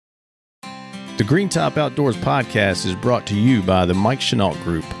The Green Top Outdoors podcast is brought to you by the Mike Chenault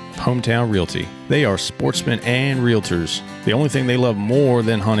Group, Hometown Realty. They are sportsmen and realtors. The only thing they love more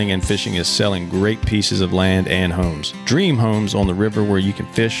than hunting and fishing is selling great pieces of land and homes. Dream homes on the river where you can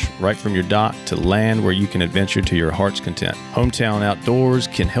fish right from your dock to land where you can adventure to your heart's content. Hometown Outdoors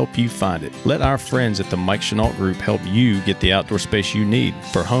can help you find it. Let our friends at the Mike Chenault Group help you get the outdoor space you need.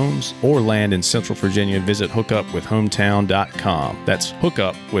 For homes or land in Central Virginia, visit hookupwithhometown.com. That's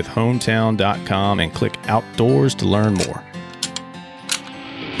hookupwithhometown.com and click Outdoors to learn more.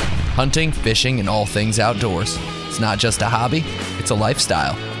 Hunting, fishing, and all things outdoors. It's not just a hobby, it's a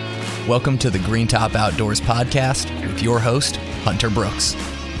lifestyle. Welcome to the Green Top Outdoors podcast with your host, Hunter Brooks.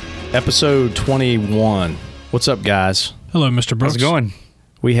 Episode 21. What's up, guys? Hello, Mr. Brooks. How's it going?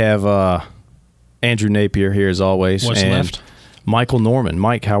 We have Andrew Napier here as always. What's and left? Michael Norman.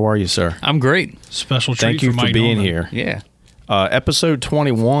 Mike, how are you, sir? I'm great. Special treat Thank you for for Mike being Norman. here. Yeah. Episode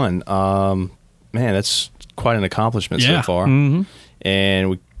 21. Man, that's quite an accomplishment so far. Mm-hmm. And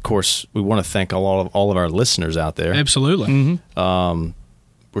we, of course, we want to thank all of our listeners out there. Absolutely. Mm-hmm.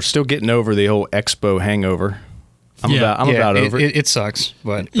 We're still getting over the whole Expo hangover. I'm Yeah. about over it. It sucks,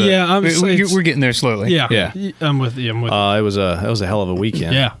 but Yeah, we're getting there slowly. Yeah. Yeah. I'm with you. It was a hell of a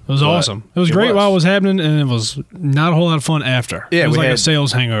weekend. Yeah, it was But awesome. It was great while it was happening, and it was not a whole lot of fun after. Yeah, it was we like had- a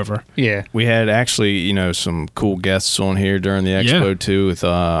sales hangover. Yeah. We had actually, some cool guests on here during the expo Yeah. too, with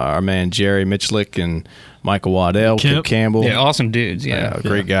our man Jerry Mitchlick and Michael Waddell, Kip Campbell. Yeah, awesome dudes. Yeah.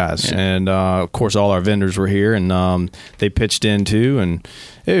 Great guys. Yeah. And of course, all our vendors were here, and they pitched in too. And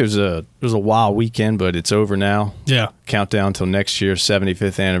it was a wild weekend, but it's over now. Yeah. Countdown till next year,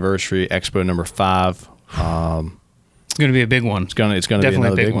 75th anniversary, Expo number 5. It's going to be a big one. It's gonna be Definitely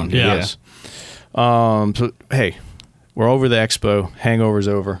another a big big one. one. Yeah. Yes. So hey, we're over the Expo. Hangover's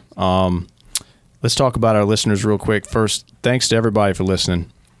over. Let's talk about our listeners real quick. First, thanks to everybody for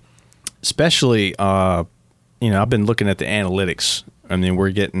listening. Especially, I've been looking at the analytics. I mean, we're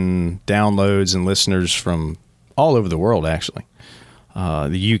getting downloads and listeners from all over the world, actually.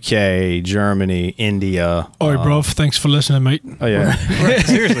 The UK, Germany, India. All right, bro. Thanks for listening, mate. Oh yeah, Right,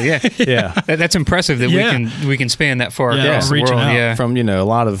 seriously, yeah. yeah. That's impressive that we can span that far Yeah, across the reaching world. out. Yeah. From a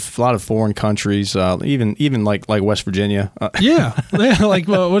lot of foreign countries, even like West Virginia. Yeah. Like,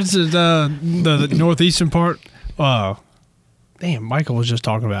 what is it? The northeastern part? Damn, Michael was just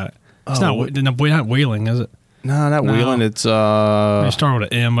talking about it. It's not Wheeling, is it? No, not No. Wheeling. It's They start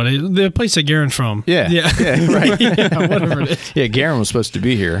with an M, but the place that Garen's from. yeah, Yeah. right. Yeah, whatever it is. Yeah, Garen was supposed to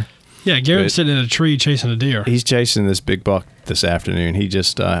be here. Yeah, Garen's sitting in a tree chasing a deer. He's chasing this big buck this afternoon. He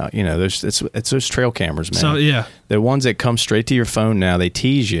just, it's those trail cameras, man. So, yeah. The ones that come straight to your phone now. They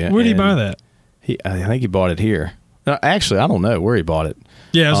tease you. Where did he and buy that? I think he bought it here. Actually, I don't know where he bought it.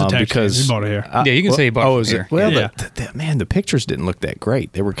 Yeah, it was a text. Because He bought it here. Yeah, you can say he bought it from is here. Well, Yeah. man, the pictures didn't look that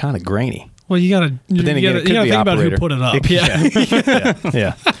great. They were kind of grainy. Well, you gotta then again, it could think be about who operator. put it up.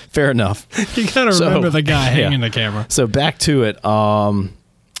 Yeah, fair enough. You gotta So, remember the guy yeah. hanging the camera. So back to it.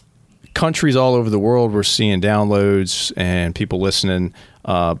 Countries all over the world we're seeing downloads and people listening.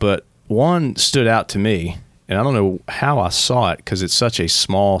 But one stood out to me, and I don't know how I saw it because it's such a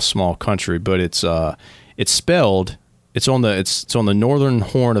small country. But it's spelled. It's on the northern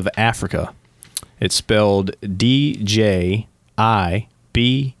horn of Africa. It's spelled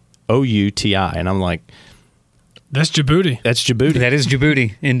DJIBOUTI, and I'm like, That's Djibouti. that's Djibouti. That is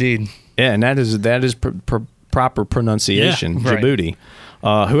Djibouti, indeed. Yeah, and that is proper pronunciation, Yeah, right. Djibouti.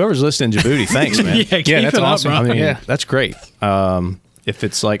 Whoever's listening, Djibouti, thanks, man. Keep that's it up, awesome. bro. I mean, Yeah. that's great. If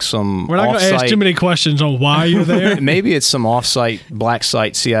it's like some We're not going to ask off-site- too many questions on why you're there. maybe it's some off-site black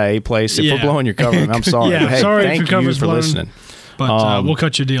site CIA place. If we're Yeah. blowing your cover, I'm sorry. Yeah, But hey, sorry if thank your cover's you for blown. listening. But we'll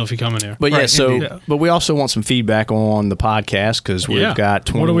cut your deal if you come in here. But yeah, Right, so indeed. but we also want some feedback on the podcast because we've Yeah. got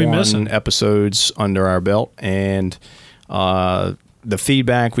What are we 21 missing? episodes under our belt, and the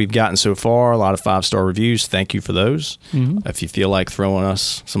feedback we've gotten so far, a lot of 5-star reviews. Thank you for those. If you feel like throwing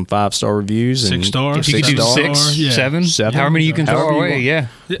us some 5-star reviews, 6 and stars, If you could do 7 6, stars, yeah. 7, however many you can throw However you away, want. yeah.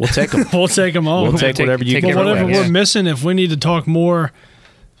 we'll take them. We'll take them all. We'll take Take- whatever you take can. But everyone, whatever yeah. we're missing, if we need to talk more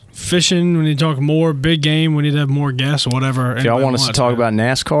fishing, we need to talk more big game, we need to have more guests or whatever. If y'all want us to talk about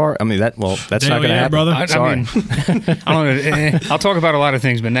NASCAR, I mean that's Hell not going to yeah, happen, brother. I Sorry. mean, I don't know. I'll talk about a lot of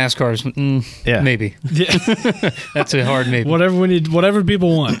things, but NASCAR's Yeah. maybe. Yeah. That's a hard maybe. Whatever we need, whatever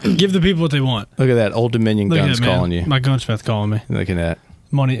people want. Give the people what they want. Look at that, Old Dominion Look Guns at it, man. calling you. My gunsmith calling me. Look at that.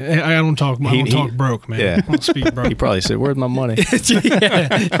 Money. I don't talk. I don't talk broke, man. yeah. I don't speak broke. He probably said, "Where's my money?"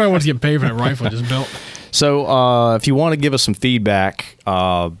 Yeah. He probably wants to get paid for that rifle I just built. So if you want to give us some feedback,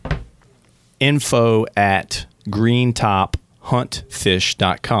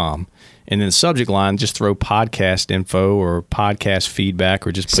 info@greentophuntfish.com. And then the subject line, just throw podcast info or podcast feedback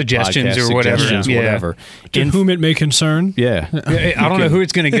or just put Suggestions podcast or whatever. suggestions, Yeah. whatever. To whom it may concern. Yeah. I don't know who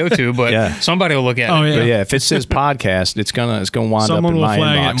it's going to go to, but Yeah. somebody will look at Oh, it. yeah. But yeah, if it says podcast, it's gonna wind Someone up in will my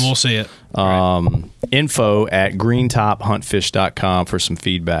flag inbox. it and we'll see it. Info at greentophuntfish.com for some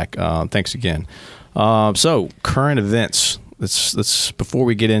feedback. Thanks again. So current events. Let's before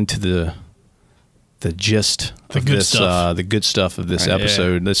we get into the gist of good this, stuff. the good stuff of this Right,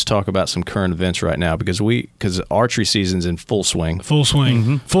 episode. Let's talk about some current events right now because archery season's in full swing. Full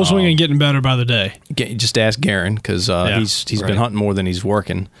swing. Full swing and getting better by the day. Just ask Garen because he's been Right. hunting more than he's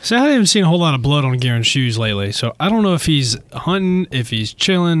working. So I haven't seen a whole lot of blood on Garen's shoes lately, so I don't know if he's hunting, if he's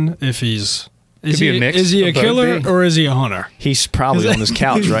chilling, if he's... Is Could be he, a mix is he a of both. killer or is he a hunter? He's probably on his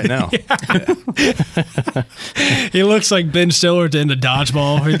couch right now. He looks like Ben Stiller at the end of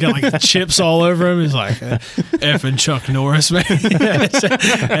Dodgeball. He's got like chips all over him. He's like effing Chuck Norris, man.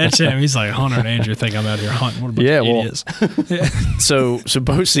 That's him. He's like Hunter and Andrew think I'm out here hunting. What about Yeah, the well, idiots? So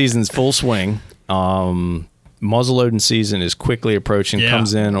bow season's full swing. Muzzleloading season is quickly approaching.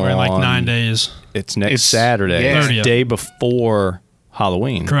 Comes in we're on like 9 days. It's next It's- Saturday. yeah. It's 30th. day before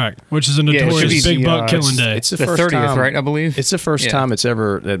Halloween. Correct. Which is a Yeah, it should notorious be big the, buck killing day. It's the, The first 30th, time, right, I believe? It's the first Yeah. time it's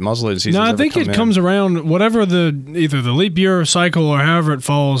ever that muzzleloading season. No, I think it comes around whatever either the leap year cycle or however it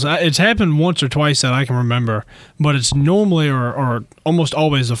falls. It's happened once or twice that I can remember, but it's normally or almost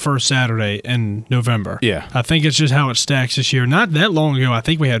always the first Saturday in November. Yeah. I think it's just how it stacks this year. Not that long ago, I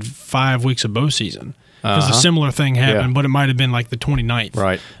think we had 5 weeks of bow season because a similar thing happened, Yeah. but it might have been like the 29th.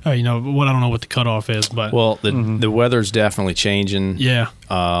 Right. I don't know what the cutoff is, but Well, the weather's definitely changing. yeah,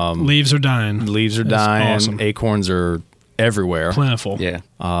 leaves are dying. Leaves are It's dying. awesome. Acorns are everywhere. Plentiful. Yeah.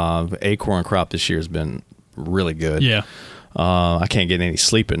 Acorn crop this year has been really good. Yeah. I can't get any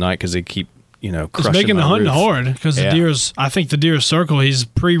sleep at night because they keep It's crushing making the my hunting roof. hard because Yeah. the deer's. I think the deer's circle. He's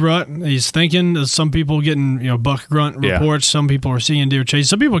pre-rut. He's thinking. There's some people getting buck grunt Yeah. reports. Some people are seeing deer chase.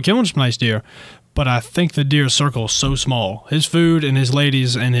 Some people are killing some nice deer. But I think the deer's circle is so small. His food and his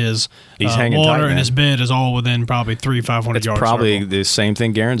ladies and his He's hanging water tight, and man. his bed is all within probably 300-500 It's yards. probably circle. the same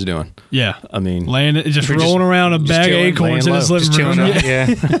thing Garen's doing. Yeah. I mean, Laying it, just We're just- rolling around a bag of chilling, acorns in laying his low. living Just room.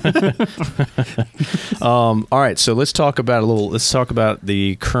 chilling out. Yeah. all right, so let's talk about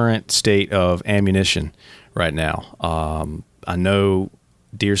the current state of ammunition right now. I know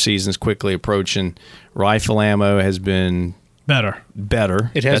deer season's quickly approaching. Rifle ammo has been better.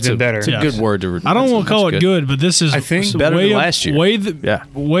 It has been better. It's a Yes. good word to. I don't want to call it that's good, but this is I think better way than up- last year.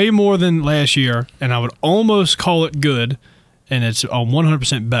 Way more than last year, and I would almost call it good, and it's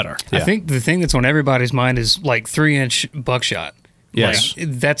 100% better. Yeah. I think the thing that's on everybody's mind is like 3-inch buckshot. Yes. Like,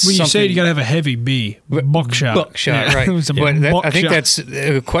 that's When you something. say you got to have a heavy B, buckshot. Buckshot, Yeah. right. It's a But I think buckshot. that's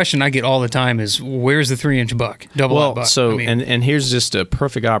a question I get all the time is where's the 3-inch buck? Double Well, aught buck. so I mean, and here's just a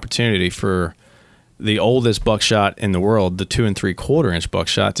perfect opportunity for the oldest buckshot in the world, the 2 3/4 inch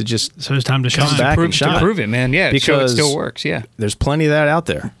buckshot, to just So it's time to shine. back prove, and to shine. prove it, man. Yeah, show it Because- still works. Yeah. There's plenty of that out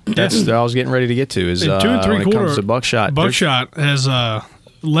there. That's what I was getting ready to get to. Is And 2 when it 3/4 comes to buckshot, there's- Buckshot has a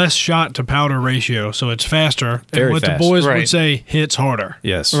less shot to powder ratio, so it's faster. Very and what fast. the boys Right. would say, hits harder.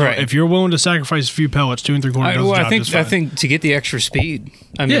 Yes. Right. If you're willing to sacrifice a few pellets, 2 3/4 does the job just fine. I think to get the extra speed.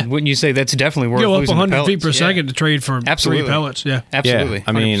 I mean, Yeah. wouldn't you say that's definitely worth go up losing 100 the feet per pellets? Yeah. second to trade for Absolutely. 3 pellets. Yeah. Absolutely. Yeah.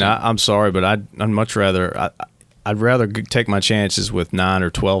 I mean, 100%. I'm sorry, but I'd much rather I'd rather take my chances with 9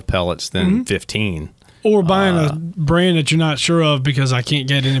 or 12 pellets than 15. Or buying a brand that you're not sure of because I can't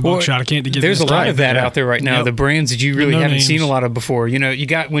get any Well, buckshot. I can't get There's this a lot type. of that Yeah. out there right now. Yep. The brands that you really No haven't names. seen a lot of before. You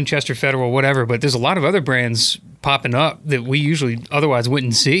got Winchester Federal, whatever, but there's a lot of other brands popping up that we usually otherwise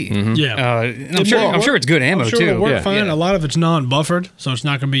wouldn't see. Yeah. And I'm sure it's good ammo I'm sure too. it'll work Yeah. fine. Yeah. A lot of it's non-buffered, so it's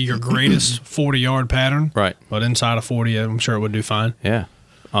not going to be your greatest 40-yard pattern. Right. But inside of 40, I'm sure it would do fine. Yeah.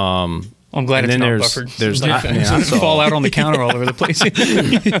 I'm glad And it's then not there's- buffered. there's so not- I mean, it I doesn't saw- fall out on the counter all over the place.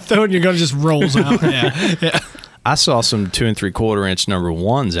 Throwing your gun just rolls out. Yeah. I saw some 2 3/4 inch number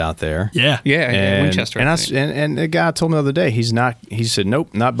ones out there. Yeah. yeah, And, Winchester. and I I think. and the guy told me the other day he said nope,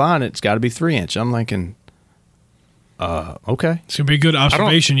 not buying it. It's got to be 3-inch. I'm thinking, okay. It's going to be a good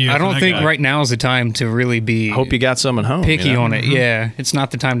observation year. I for don't that think guy. right now is the time to really be Hope you got some at home. picky you know? on it. Yeah, it's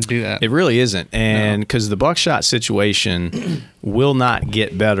not the time to do that. It really isn't, and because the buckshot situation will not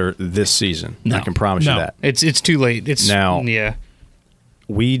get better this season. I can promise you No. that. It's too late. It's Now- yeah.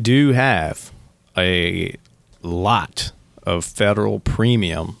 We do have a lot of federal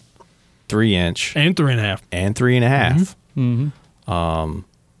premium 3-inch And 3.5. and 3.5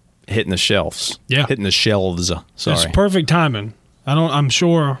 hitting the shelves. Yeah. hitting the shelves. It's Sorry. perfect timing. I'm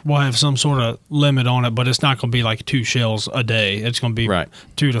sure we'll have some sort of limit on it, but it's not going to be like 2 shells a day. It's going to be Right.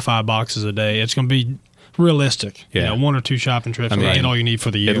 2 to 5 boxes a day. It's going to be realistic. Yeah. 1 or 2 shopping trips, and get all you need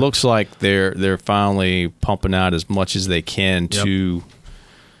for the year. It looks like they're finally pumping out as much as they can to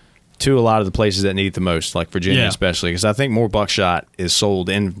a lot of the places that need it the most, like Virginia especially, because I think more buckshot is sold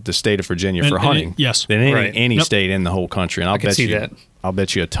in the state of Virginia for hunting than any state in the whole country. And I'll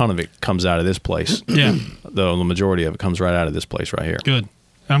bet you a ton of it comes out of this place. Yeah. Though the majority of it comes right out of this place right here. Good.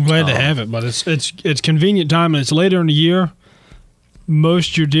 I'm glad to have it, but it's convenient time, and it's later in the year.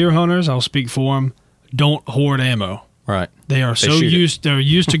 Most your deer hunters, I'll speak for them, don't hoard ammo. Right. They're used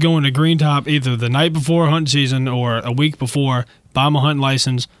to going to Green Top either the night before hunting season or a week before, buy them a hunting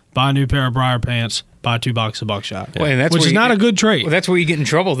license, buy a new pair of briar pants, buy 2 boxes of buckshot. Well, which is not a good trade. Well, that's where you get in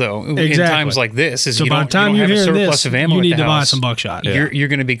trouble, though, in times like this. So by the time you're hearing this, you need to buy some buckshot. Yeah. You're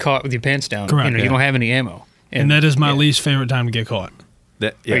going to be caught with your pants down. Correct. You don't have any ammo. And that is my least favorite time to get caught.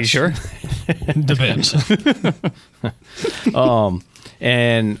 Are you sure? Depends.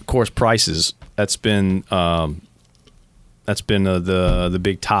 And of course, prices. That's been the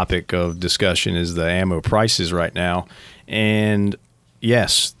big topic of discussion is the ammo prices right now. And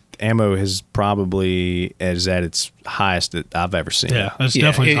yes, ammo is probably at its highest that I've ever seen. Yeah, it's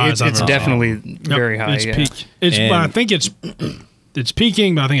definitely it's definitely very high. It's peaked. I think it's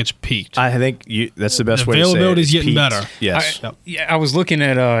peaking, but I think it's peaked. I think that's the best way to say it. Availability is getting better. Yes. I was looking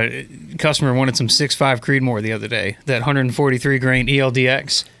at a customer wanted some 6.5 Creedmoor the other day, that 143 grain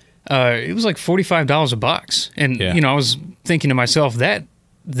ELDX. It was like $45 a box. And, I was thinking to myself, that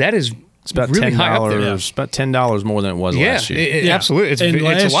is it's about really $10. high up there. It's about $10 more than it was last year. Absolutely. It's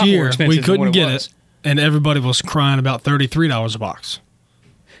last a lot year, more expensive we couldn't than get what it was. it, and everybody was crying about $33 a box.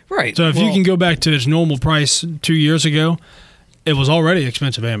 Right. So if you can go back to its normal price 2 years ago, it was already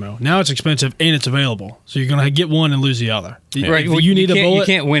expensive ammo. Now it's expensive and it's available. So you're going to get one and lose the other. Right. If you need a bullet. You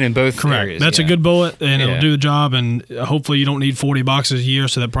can't win in both areas. That's a good bullet, and it'll do the job, and hopefully you don't need 40 boxes a year,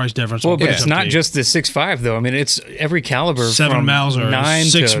 so that price difference will but it's not just the 6.5, though. I mean, it's every caliber 7 from Mauser, 9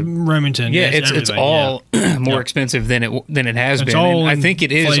 6 to Remington. Yeah, it's all more expensive than it has been. And I think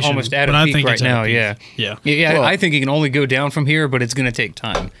it is almost at a peak right now. Yeah. Well, I think it can only go down from here, but it's going to take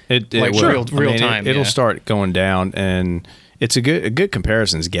time. It will. Real time. It'll start going down, and it's a good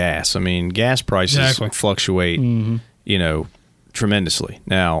comparison is gas. I mean, gas prices fluctuate, tremendously.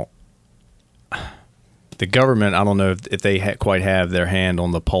 Now, the government, I don't know if they quite have their hand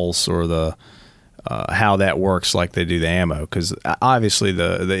on the pulse or the how that works like they do the ammo, because obviously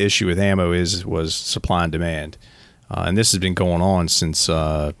the issue with ammo was supply and demand, and this has been going on since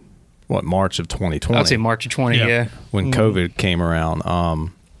March of 2020. I'd say March of 20, when COVID came around.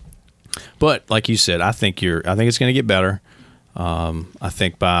 But like you said, I think it's going to get better. I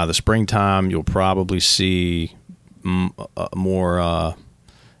think by the springtime you'll probably see a more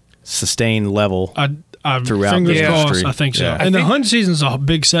sustained level throughout fingers the crossed, industry. I think so. And the hunt season's a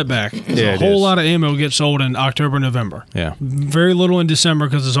big setback. A whole lot of ammo gets sold in October, November. Yeah, very little in December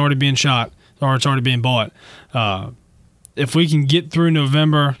because it's already being shot or it's already being bought. If we can get through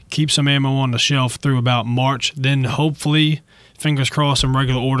November, keep some ammo on the shelf through about March, then hopefully, fingers crossed, some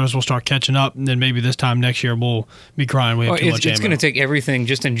regular orders will start catching up, and then maybe this time next year we'll be crying we have too much ammo. It's going to take everything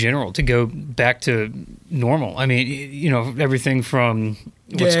just in general to go back to normal. I mean, everything from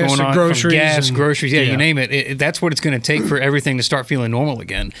what's going on, groceries, from gas, groceries, you name it. That's what it's going to take for everything to start feeling normal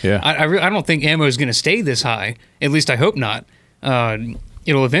again. Yeah. I don't think ammo is going to stay this high. At least I hope not.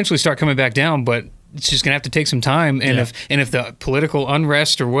 It'll eventually start coming back down, but it's just going to have to take some time. And if the political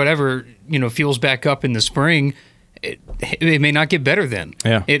unrest or whatever fuels back up in the spring, it may not get better then.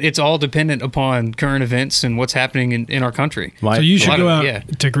 Yeah. It's all dependent upon current events and what's happening in our country. So you should go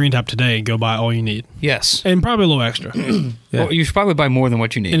out to Green Top today and go buy all you need. Yes. And probably a little extra. Well, you should probably buy more than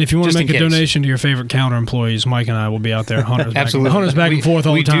what you need. And if you want to make a donation to your favorite counter employees, Mike and I will be out there. Absolutely. Hunters back and forth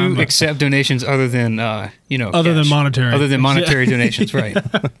all the time. We do accept donations other than, other than monetary. Other than monetary donations, right.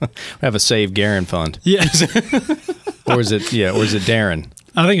 We have a Save Garen fund. Yes. Or is it Darren?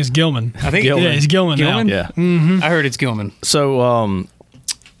 I think it's Gilman. Gilman. Yeah, he's Gilman now. Yeah. Mm-hmm. I heard it's Gilman. So,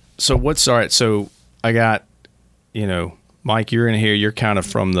 what's all right? So I got, Mike, you're in here. You're kind of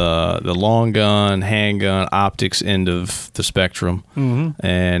from the long gun, handgun, optics end of the spectrum,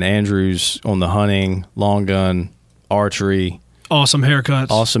 and Andrew's on the hunting, long gun, archery. Awesome haircuts.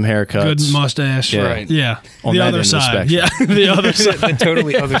 Good mustache. Yeah. Right. Yeah. On the that other end side. of the Yeah. The other side. The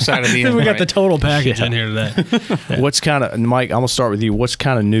totally other side of the end. We got the total package in here today. What's kind of, Mike, I'm going to start with you. What's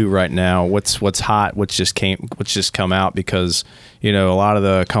kind of new right now? What's hot? What's just come out? Because, a lot of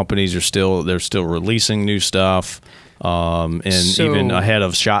the companies are still releasing new stuff. Even ahead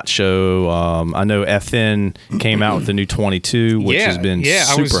of SHOT Show, I know FN came out with the new 22, which has been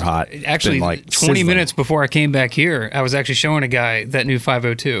super hot. Actually, been 20 minutes before I came back here, I was actually showing a guy that new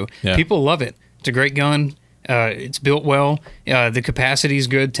 502. Yeah. People love it. It's a great gun. It's built well. The capacity is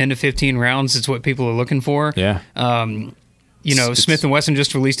good, 10 to 15 rounds. It's what people are looking for. Yeah. Smith & Wesson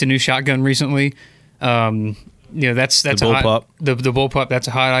just released a new shotgun recently. That's The a hot, bullpup. the bullpup. That's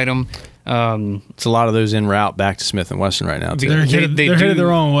a hot item. It's a lot of those en route back to Smith & Wesson right now, too. They're headed the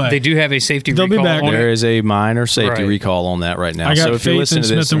wrong way. They do have a safety They'll be recall back. on There it. is a minor safety Right. recall on that right now. I got So if you're faith listening in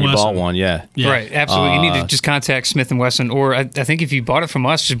to this Smith and you & bought Wesson. one, yeah. Right, absolutely. You need to just contact Smith & Wesson, or I think if you bought it from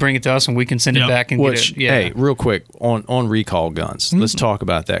us, just bring it to us and we can send it Yep. back and Which, get it. Yeah. hey, real quick, on recall guns, let's talk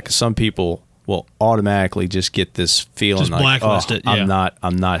about that, because some people will automatically just get this feeling Just like, blacklist it, yeah.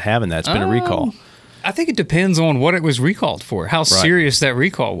 I'm not having that. It's been a recall. I think it depends on what it was recalled for, how serious that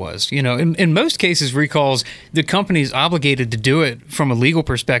recall was. In most cases, recalls, the company's obligated to do it from a legal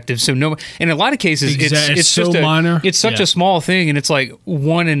perspective. So in a lot of cases, it's so just minor. It's such Yeah. a small thing, and it's like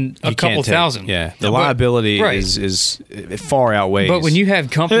one in a You couple can't take- thousand. Yeah, the But- liability right. is it far outweighs. But when you have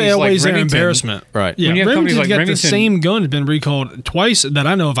companies It like outweighs their Remington, embarrassment. Right. Yeah, When you have companies Remington's like got Remington- the same gun has been recalled twice that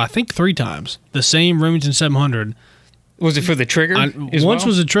I know of. I think 3 times. The same Remington 700. was it for the trigger? as Once well?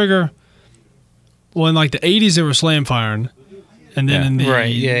 was a trigger. Well, in like the 80s, they were slam firing. And then Yeah. in the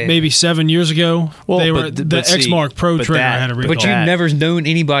Right, yeah. maybe 7 years ago, Well, they were but the see, X-Mark Pro but trigger that- had a recall. But you've that- never known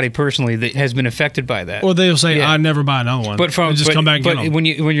anybody personally that has been affected by that. Or they'll say, Yeah. "I never buy another one." But They just come back and get 'em. when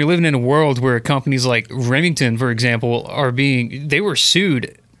you're living in a world where companies like Remington, for example, they were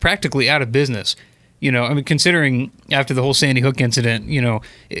sued practically out of business. Considering after the whole Sandy Hook incident,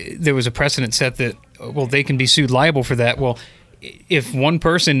 there was a precedent set that they can be sued liable for that. Well, if one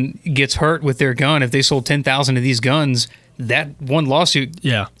person gets hurt with their gun, if they sold 10,000 of these guns, that one lawsuit,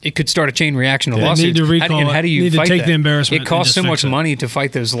 Yeah. it could start a chain reaction of They lawsuits. need to recall and how it. do you Need to fight take that? the embarrassment It costs and so just much fix it. money to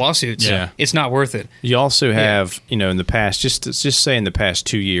fight those lawsuits. Yeah. It's not worth it. You also have, in the past, just say in the past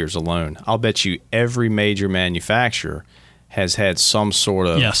 2 years alone, I'll bet you every major manufacturer has had some sort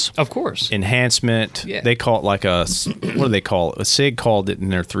of Yes. Of course. enhancement. Yeah. They call it like what do they call it? SIG called it in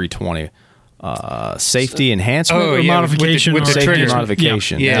their 320. Safety enhancement or yeah, modification with the or safety triggers.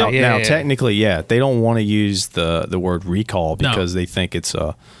 modification. Yeah. Now, Yeah, now yeah. technically, they don't want to use the word recall No. because they think it's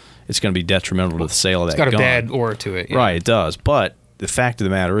going to be detrimental to the sale of that It's got a gun. bad aura to it. yeah. Right, it does. But the fact of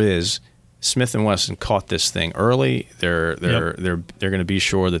the matter is, Smith & Wesson caught this thing early. They're going to be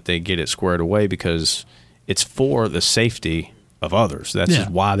sure that they get it squared away because it's for the safety of others. That's Yeah. just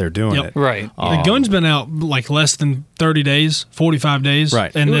why they're doing Yep. it. Right. The gun's been out like less than 30 days, 45 days.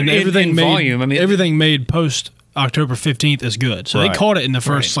 Right. And then In- everything in made, volume, I mean- everything made post October 15th is good. So Right. they caught it in the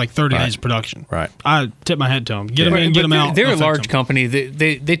first Right. like 30 Right. days of production. Right. I tip my hat to them. Get them But- in, get but them out. They're a they'll fix large 'em. company.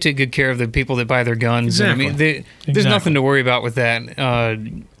 They take good care of the people that buy their guns. And, I mean, there's Exactly. nothing to worry about with that.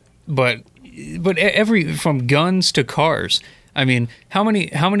 But from guns to cars. I mean, how many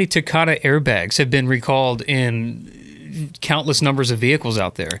Takata airbags have been recalled in countless numbers of vehicles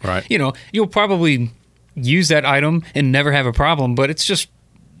out there? Right. You'll probably use that item and never have a problem, but it's just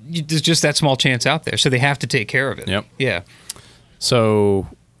there's just that small chance out there, so they have to take care of it. Yep. Yeah. So,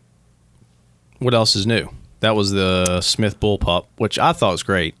 what else is new? That was the Smith Bullpup, which I thought was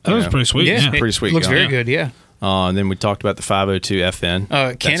great. That was pretty sweet. Yeah. Pretty sweet Looks gun. very Yeah. good. Yeah. And then we talked about the 502 FN.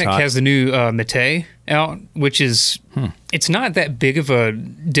 That's Canik hot. has the new Mate out, which is it's not that big of a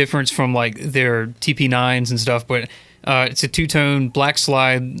difference from like their TP9s and stuff, but it's a two-tone black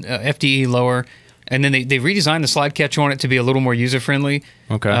slide, FDE lower, and then they redesigned the slide catch on it to be a little more user-friendly.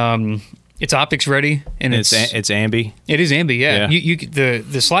 Okay. It's optics ready, and it's ambi. it is ambi. Yeah, Yeah.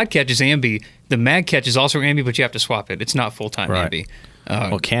 The slide catch is ambi. The mag catch is also ambi, but you have to swap it. It's not full-time Right. ambi.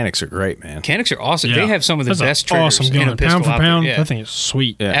 Well, Canics are great, man. Canics are awesome. Yeah. They have some of the That's an best triggers awesome in a gun. pistol Pound for out there. pound, Yeah. that thing is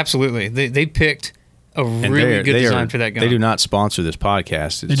sweet. Yeah. Absolutely. They picked a And really good they design are- for that gun. They do not sponsor this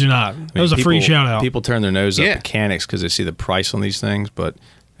podcast. They do not. That was a free shout out. People turn their nose Yeah. up at Canics because they see the price on these things, but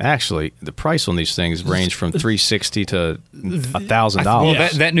actually, the price on these things range from $360 to $1,000. Well,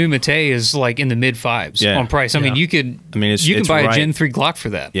 that new Mate is like in the mid fives Yeah. on price. I mean, Yeah. you could. I mean, it's- you can it's buy right- a Gen 3 Glock for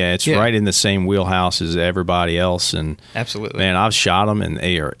that. Yeah, it's right in the same wheelhouse as everybody else, and Absolutely. man, I've shot them and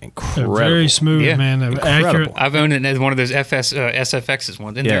they are They're incredible. very smooth, Yeah. man. They're Incredible. accurate. I've owned it as one of those SFXs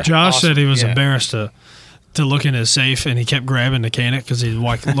ones. And Yeah. they're Josh awesome. said he was Yeah. embarrassed to look in his safe, and he kept grabbing the Canik because he'd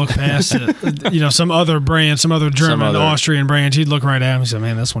like look past it. Some other brand, some other German, other- Austrian brand. He'd look right at him. He said,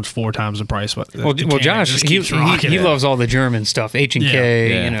 "Man, this one's 4 times the price." But Well, the well, Canik Josh, just he keeps rocking it. loves all the German stuff, H&K,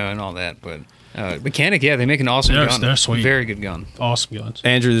 Yeah. and all that. But Mechanic, they make an awesome gun. They're sweet. Very good gun. Awesome guns.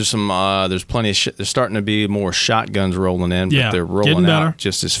 Andrew, there's plenty of there's starting to be more shotguns rolling in, but Yeah, they're rolling getting better. out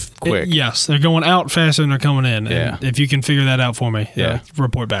just as quick. Yes, they're going out faster than they're coming in. Yeah. And if you can figure that out for me, Yeah.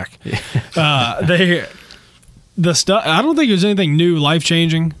 report back. the stuff. I don't think there's anything new, life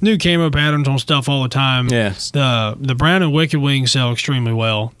changing. New camo patterns on stuff all the time. Yes. The Brown and Wicked Wings sell extremely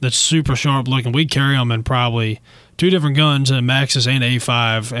well. That's super sharp looking. We carry them in probably 2 different guns, a Maxus and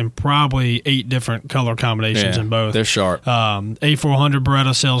A5, and probably 8 different color combinations in both. They're sharp. A400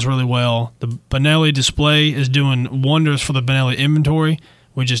 Beretta sells really well. The Benelli display is doing wonders for the Benelli inventory.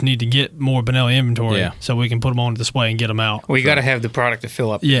 We just need to get more Benelli inventory so we can put them on display and get them out. Well, you got to have the product to fill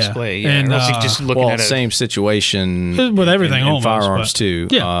up the display. And, or else you're just looking at same situation with everything in almost, firearms but, too.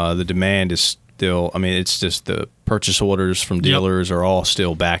 Yeah. The demand is still. I mean, it's just the purchase orders from dealers are all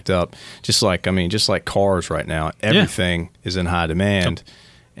still backed up. Just like cars right now, everything is in high demand.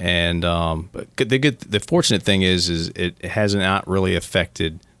 And but the fortunate thing is it hasn't not really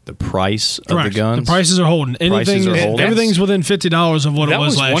affected the price of the guns. The prices are holding. Everything's within $50 of what it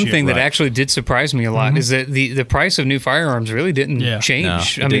was last year. That was one thing that actually did surprise me a lot, is that the price of new firearms really didn't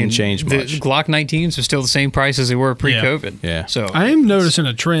change. No, it didn't change much. The Glock 19s are still the same price as they were pre-COVID. Yeah. So I am noticing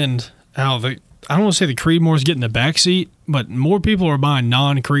a trend how I don't want to say the Creedmoor's getting the back seat, but more people are buying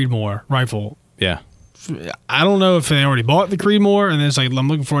non-Creedmoor rifle. Yeah. I don't know if they already bought the Creedmoor and it's like, I'm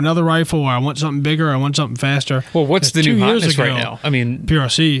looking for another rifle, or I want something bigger, I want something faster. Well, what's the new hotness right now? I mean,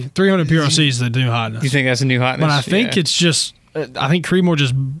 PRC 300 PRC is the new hotness. You think that's a new hotness? But I think it's just, I think Creedmoor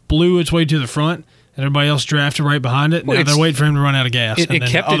just blew its way to the front, and everybody else drafted right behind it. Now they're waiting for him to run out of gas. It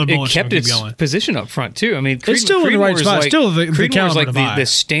kept its position up front too. I mean, it's still in the right spot. Still the caliber like to buy. the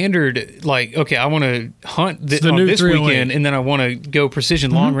standard. Like, okay, I want to hunt on this weekend, and then I want to go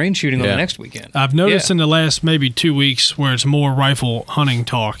precision long range shooting on the next weekend. I've noticed in the last maybe 2 weeks where it's more rifle hunting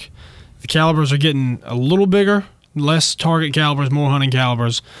talk. The calibers are getting a little bigger, less target calibers, more hunting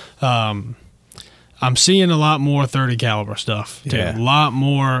calibers. I'm seeing a lot more 30 caliber stuff too. A lot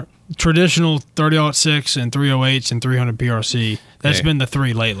more traditional 30-06 and 308s and 300 PRC. That's been the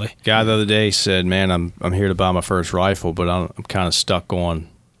 3 lately. Guy the other day said, "Man, I'm here to buy my first rifle, but I'm kind of stuck on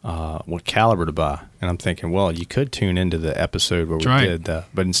what caliber to buy." And I'm thinking, well, you could tune into the episode where we did that,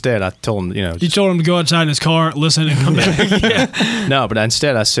 but instead I told him, you told him to go outside in his car, listen, and come back. No, but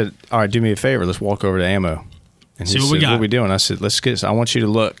instead I said, "All right, do me a favor, let's walk over to ammo." And see he what said, we got. "What are we doing?" I said, I want you to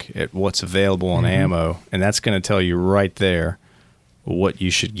look at what's available on ammo, and that's going to tell you right there what you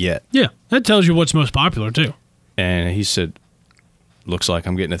should get. Yeah, that tells you what's most popular too. And he said, "Looks like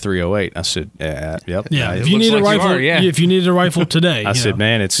I'm getting a 308." I said, "Yep." Yeah, if you need a rifle, if you needed a rifle today, I said,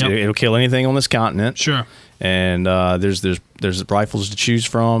 "Man, it'll kill anything on this continent." Sure. And there's rifles to choose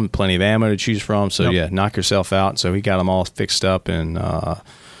from, plenty of ammo to choose from. So knock yourself out. So he got them all fixed up, and I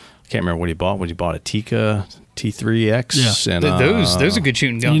can't remember what he bought. He bought a Tikka T3X. Yeah, and those are good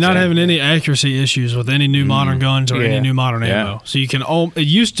shooting guns. You're not having any accuracy issues with any new modern guns or any new modern ammo. So you can it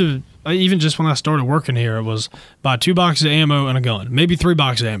used to, even just when I started working here, it was buy 2 boxes of ammo and a gun, maybe 3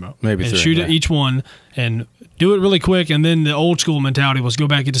 boxes of ammo, maybe and 3, shoot each one and do it really quick. And then the old school mentality was go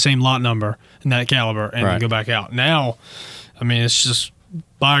back at the same lot number and that caliber and then go back out. Now, I mean, it's just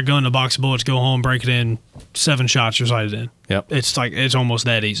buy a gun, a box of bullets, go home, break it in, 7 shots, you're sighted in. Yep. It's almost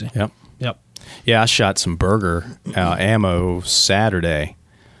that easy. Yep. Yeah, I shot some Berger ammo Saturday.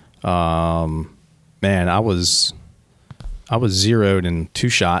 Man, I was zeroed in 2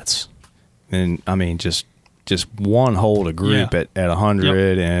 shots, and I mean just one hole to group at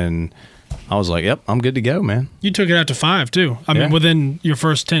 100, and I was like, "Yep, I'm good to go, man." You took it out to 5 too. I mean, within your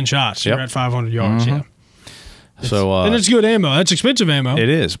first 10 shots, you're at 500 yards. Yeah. So and it's good ammo. That's expensive ammo. It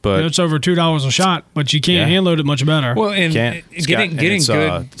is, but it's over $2 a shot. But you can't hand load it much better. Well, and getting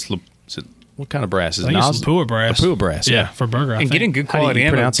good. What kind of brass is it? It's Lapua brass. Lapua brass, yeah, for Berger. And getting good quality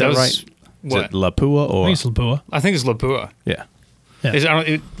ammo. Pronounce that right? What? Is it Lapua or? I think it's Lapua. I think it's Lapua. Yeah.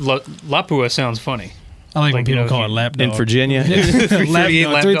 Lapua sounds funny. I like when people call it lapdog. In Virginia, 338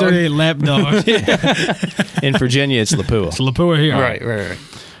 lapdog. In Virginia, it's Lapua. It's Lapua here. Right.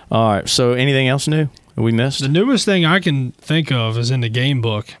 All right. So, anything else new we missed? The newest thing I can think of is in the game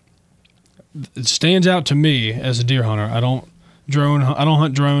book. It stands out to me as a deer hunter. I don't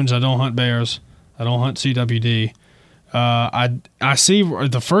hunt drones. I don't hunt bears. I don't hunt CWD. I see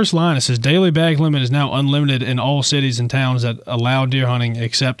the first line. It says daily bag limit is now unlimited in all cities and towns that allow deer hunting,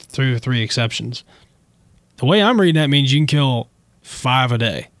 except through 3 exceptions. The way I'm reading that means you can kill 5 a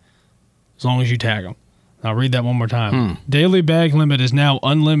day, as long as you tag them. I'll read that one more time. Daily bag limit is now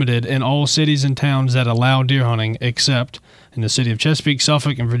unlimited in all cities and towns that allow deer hunting, except in the city of Chesapeake,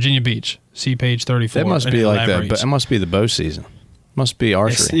 Suffolk, and Virginia Beach. See page 34. That must be like that. But it must be the bow season. Must be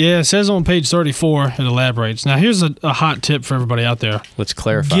archery. It says on page 34, it elaborates. Now, here's a hot tip for everybody out there. Let's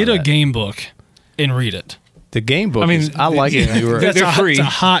clarify Get a game book and read it. The game book. I like yeah. it. They're free. It's a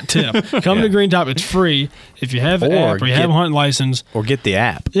hot tip. Come to Green Top. It's free if you have the app or you have a hunting license. Or get the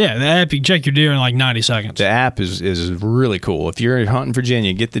app. Yeah, the app. You can check your deer in like 90 seconds. The app is really cool. If you're in hunting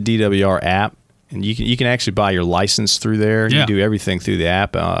Virginia, get the DWR app, and you can actually buy your license through there. You Yeah. can do everything through the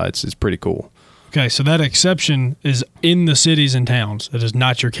app. It's pretty cool. Okay, so that exception is in the cities and towns. It is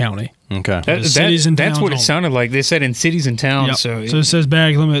not your county. Okay. Cities and that's towns what it only. sounded like. They said in cities and towns. Yep. So it says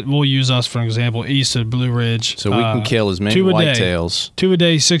bag limit. We'll use us for an example. East of Blue Ridge. So we can kill as many 2 a day. whitetails. 2 a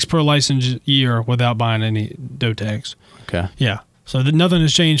day, 6 per license year without buying any doe tags. Okay. Yeah. So nothing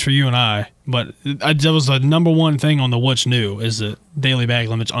has changed for you and I, but that was the number one thing on the what's new is that daily bag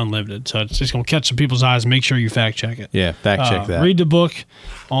limit's unlimited. So it's just going to catch some people's eyes. Make sure you fact check it. Yeah, fact check that. Read the book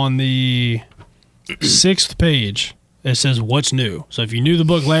on the 6th page. It says what's new. So if you knew the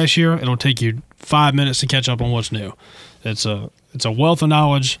book last year, it'll take you 5 minutes to catch up on what's new. It's a wealth of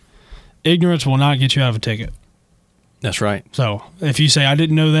knowledge. Ignorance will not get you out of a ticket. That's right. So if you say I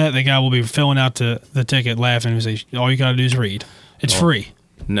didn't know that, the guy will be filling out the ticket, laughing, and say all you got to do is read. It's free.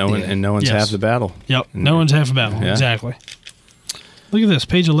 No one and no one's Yes. half the battle. Yep. No one's half a battle. Yeah. Exactly. Look at this,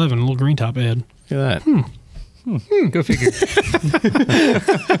 page 11, a little green top ad. Look at that. go figure.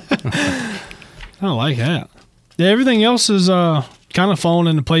 I like that. Yeah, everything else is kind of falling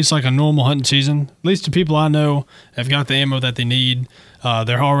into place like a normal hunting season. At least the people I know have got the ammo that they need.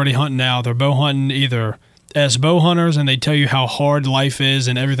 They're already hunting now. They're bow hunting either as bow hunters, and they tell you how hard life is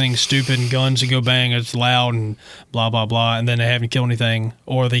and everything's stupid and guns that go bang, it's loud and blah, blah, blah, and then they haven't killed anything.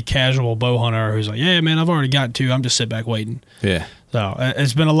 Or the casual bow hunter who's like, yeah, man, I've already got 2. I'm just sitting back waiting. Yeah. So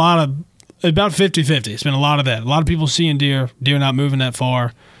it's been a lot of, about 50-50. It's been a lot of that. A lot of people seeing deer not moving that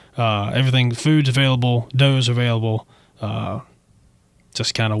far. Everything, food's available, doe's available.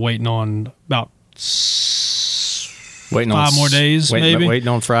 Just kind of waiting on about 5 more days, maybe. Waiting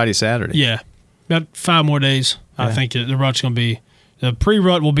on Friday, Saturday. Yeah, about 5 more days. Yeah. I think the rut's going to be, the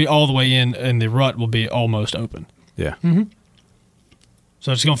pre-rut will be all the way in, and the rut will be almost open. Yeah.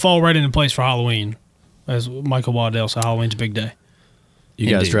 So it's going to fall right into place for Halloween. As Michael Waddell said, Halloween's a big day. You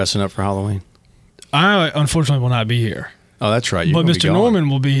guys Indeed. dressing up for Halloween? I unfortunately will not be here. Oh, that's right. You're But gonna be Mr. gone. Norman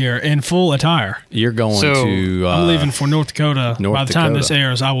will be here in full attire. You're going So, to. I'm leaving for North Dakota. North By the time this Dakota.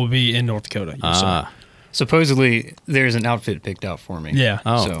 airs, I will be in North Dakota. Yes, sir. Supposedly, there's an outfit picked out for me. Yeah.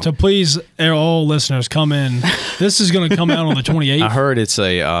 Oh. So please, all listeners, come in. This is going to come out on the 28th. I heard it's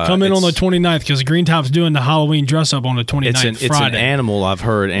a. Come in on the it's- 29th because Green Top's doing the Halloween dress up on the 29th, It's an Friday. animal, I've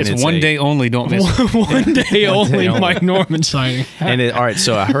heard. And It's one day only. Don't miss it. One day only, only. Mike Norman signing. All right,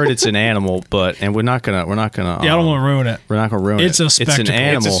 so I heard it's an animal, and we're not gonna. Yeah, I don't want to ruin it. We're not gonna ruin It's it. a It's spectacle. an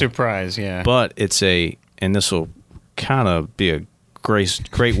animal, It's a surprise. Yeah. but and this will kind of be a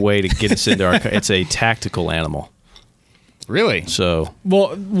great way to get us into our. It's a tactical animal. Really? So Well,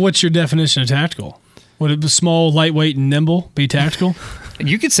 what's your definition of tactical? Would it be small, lightweight, and nimble be tactical?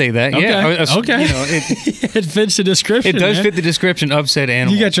 You could say that. Okay. Yeah. Okay. You know, it, It fits the description. it does man. fit the description of said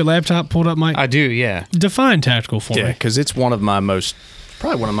animal. You got your laptop pulled up, Mike? I do. Yeah. Define tactical for yeah, me. because it's probably one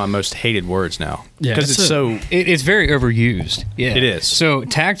of my most hated words now. Yeah, because it's so. It's very overused. Yeah. It is. So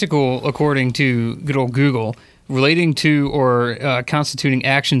tactical, according to good old Google, relating to or constituting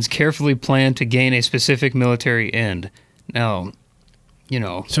actions carefully planned to gain a specific military end. Now,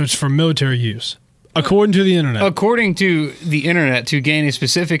 So it's for military use, according to the internet. according to the internet, to gain a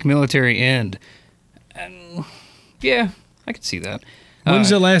specific military end. Yeah, I could see that. When's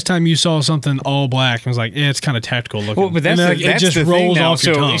the last time you saw something all black and was like, yeah, it's kind of tactical looking? Well, but that's, And then, the, like, that's it just the rolls thing now. off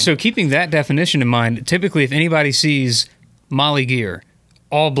your tongue. So keeping that definition in mind, typically if anybody sees Molly gear,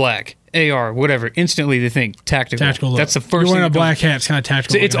 all black, AR, whatever, instantly they think tactical. Tactical look. That's the 1st You're thing. wearing a that black comes- hat. It's kind of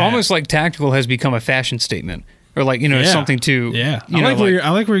tactical. So it's looking almost hat. like tactical has become a fashion statement, or like Yeah. something to Yeah, You I know,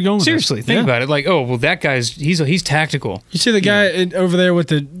 like where you're going with seriously this. think Yeah. about it. Like, oh well, that guy's he's tactical. You see the guy over there with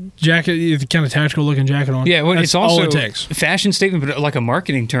the jacket, the kind of tactical looking jacket on. Yeah, well, That's it's also all it takes. a fashion statement, but like a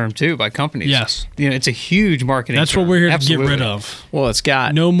marketing term too by companies. Yes. it's a huge marketing. That's term. what we're here to Absolutely. get rid of. Well, it's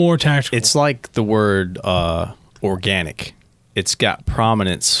got. No more tactical. It's like the word organic. It's got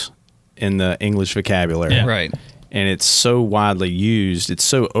prominence in the English vocabulary. Yeah. Right. And it's so widely used. It's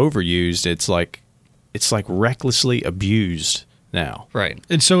so overused. It's like recklessly abused now. Right.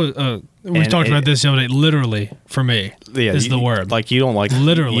 And so we And talked it- about this the other day. Literally, for me, is the word. Like you don't like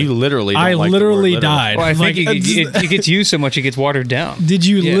Literally. You literally. Don't I like literally the word literal. died. Well, I think Like, it gets used so much it gets watered down. Did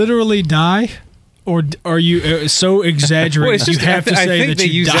you Yeah. literally die, or are you so exaggerated? Well, it's just, you have to I say think that they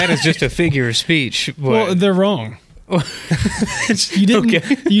you use died. that as just a figure of speech. But Well, they're wrong. You didn't.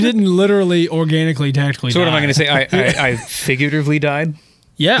 Okay. You didn't literally, organically, tactically. so what am I die. going to say? I figuratively died.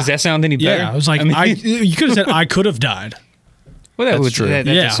 Yeah. Does that sound any better? Yeah. I was like, I mean- you could have said I could have died. Well, that That's would true. that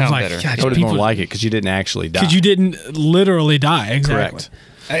Yeah, I does was sound like, better. God, I would have people- more like it because you didn't actually die. Because you didn't literally die. Exactly. Correct.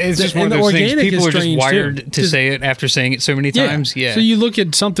 It's just And one of the those things. organic People is are just strange, wired too. to say it after saying it so many times. Yeah. So you look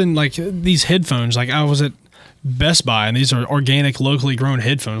at something like these headphones. Like I was at Best Buy, and these are organic, locally grown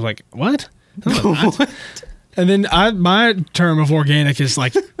headphones. Like what? And then my term of organic is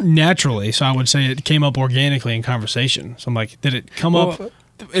like naturally. So I would say it came up organically in conversation. So I'm like, did it come up?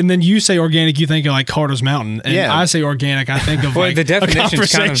 And then you say organic, you think of like Carter's Mountain, and Yeah. I say organic, I think of Well, like the a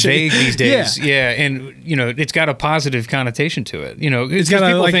definition's kind of conversation. vague these days. Yeah. Yeah, and it's got a positive connotation to it. It's got got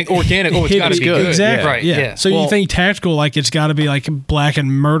people like think organic. Oh, it's got to be good. Exactly. Right. Yeah. So you think tactical, like it's got to be like black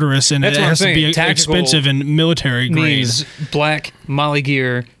and murderous, and That's it what I'm has to be saying. Tactical expensive and military grade. means black Molly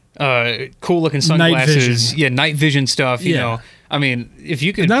gear, cool looking sunglasses, vision. night vision stuff. You Yeah. know, I mean, if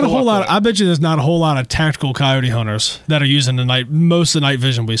you could Not a pull whole up lot. I bet you there's not a whole lot of tactical coyote hunters that are using most of the night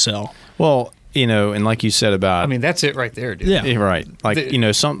vision we sell. Well, and like you said about, I mean, that's it right there, dude. Yeah. yeah, right. Like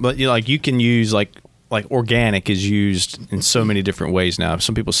but like you can use like organic is used in so many different ways now.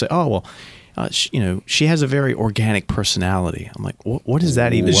 Some people say, oh well, she has a very organic personality. I'm like, what does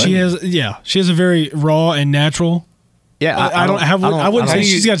that even? She has a very raw and natural. Yeah, I wouldn't say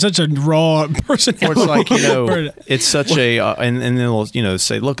she's got such a raw personality. Or it's like it's such a and then they'll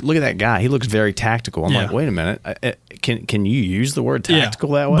say look at that guy, he looks very tactical. I'm Yeah. like, wait a minute, can you use the word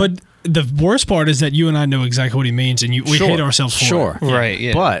tactical that way? But the worst part is that you and I know exactly what he means, and we hate ourselves for sure, it. Right.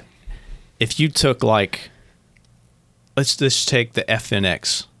 Yeah. But if you took let's just take the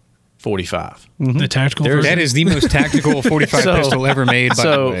FNX 45. The tactical There's- version. that is the most tactical 45 So- pistol ever made. By the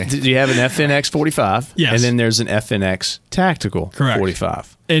So way. you have an FNX 45, Yes. and then there's an FNX tactical Correct.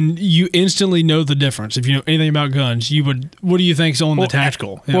 45. And you instantly know the difference. If you know anything about guns, what do you think's on the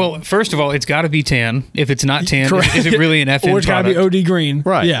tactical? Yeah. Well, first of all, it's got to be tan. If it's not tan, Correct. is it really an FN or it's got to be product? OD green.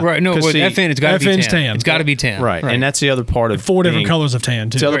 Right. Yeah. Right. No, 'Cause with see, FN, it's got to be FN's tan. tan. It's got to be tan. Right. And that's the other part of 4 different being- colors of tan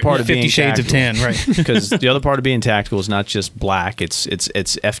too. The other part of 50 being shades of tactical. tan, right. Because the other part of being tactical is not just black. It's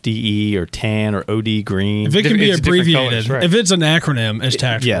FDE or tan or OD green. If it can be It's different abbreviated, colors, right. if it's an acronym, it's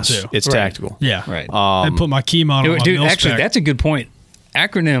tactical yes, too. it's Right. tactical. Yeah. Right. I put my key model on my Dude, mil actually, spec. that's a good point.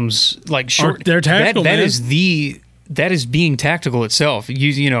 Acronyms, like short, they're tactical, That man. is being tactical itself.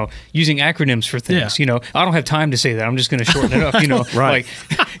 Using acronyms for things. Yeah. I don't have time to say that. I'm just going to shorten it up. Right.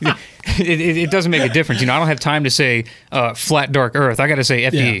 Like it doesn't make a difference. I don't have time to say flat dark Earth. I got to say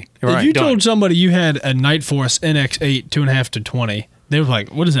FDE. Yeah. If you Done. told somebody you had a Night Force NX8 2.5 to 20, they were like,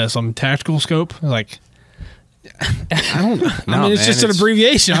 "What is that? Some tactical scope?" They're like, I don't know. I mean, it's man, just an it's-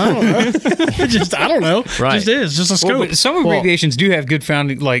 abbreviation. I don't know. I don't know. Right. It just is. Just a scope. Well, but some abbreviations do have good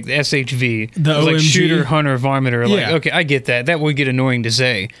founding, like SHV, The like OMG. shooter, hunter, varminter. Like, Yeah. okay, I get that. That would get annoying to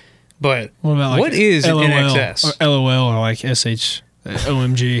say, but what about like what is an LOL NXS? or LOL or like SH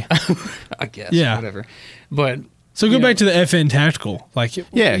OMG? I guess. Yeah. Whatever. But So go back to the FN tactical. Like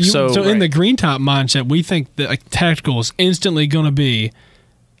Yeah, so in right. the green top mindset, we think that like tactical is instantly going to be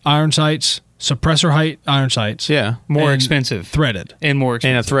iron sights, suppressor height, iron sights. Yeah. more and expensive threaded, and more And a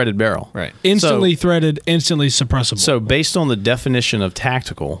expensive. threaded barrel. Right. instantly threaded, instantly suppressible. So based on the definition of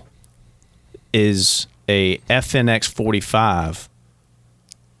tactical, is a FNX 45.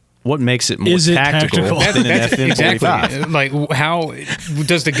 What makes it more Is it tactical, tactical? than an FN 45? exactly. Like, how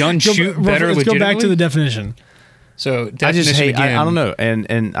does the gun shoot better? Let's go back to the legitimately? definition. So I just definition hate. again. I don't know,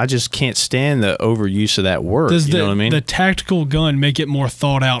 and I just can't stand the overuse of that word. Does You know what I mean? the tactical gun make it more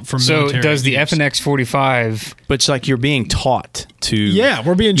thought out for So military does the use? FNX 45? But it's like you're being taught to. Yeah,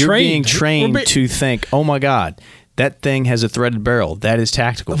 we're being you're trained. being trained We're be- to think, oh my God, that thing has a threaded barrel. That is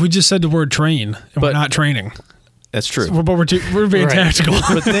tactical. We just said the word train, and we're But- not training. That's true. But we're being Right. tactical.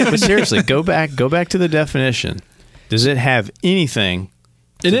 but seriously, go back to the definition. Does it have anything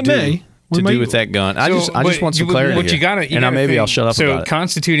And to it do, may. We to may- do with that gun? I just want some clarity What here. you gotta, and maybe I'll shut up so about it.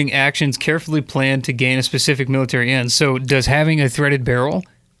 constituting actions carefully planned to gain a specific military end. So does having a threaded barrel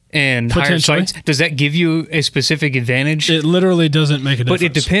and higher Potentially. sights, does that give you a specific advantage? It literally doesn't make a difference. But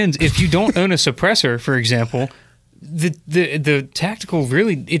it depends. If you don't own a suppressor, for example, the tactical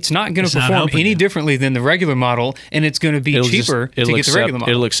really, it's not going It's to not perform helping any you. differently than the regular model, and it's going to be cheaper to get the regular model.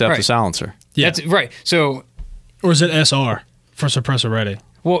 It'll accept right. the silencer. Yeah. That's right. So, Or is it SR for suppressor ready?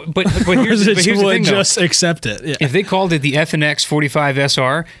 well, but Or here's, is it but here's the would thing, though. just accept it? Yeah. If they called it the FNX 45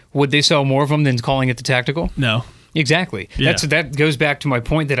 SR, would they sell more of them than calling it the tactical? No. Exactly. Yeah. That goes back to my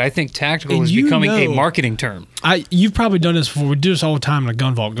point that I think tactical And is you becoming a know- marketing term. You've probably done this before. We do this all the time in a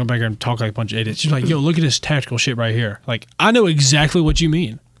gun vault. Go back there and talk like a bunch of idiots. You're like, yo, look at this tactical shit right here. Like, I know exactly what you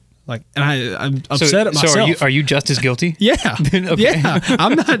mean. Like, and I'm upset at myself. So are you just as guilty? Yeah, Okay. yeah.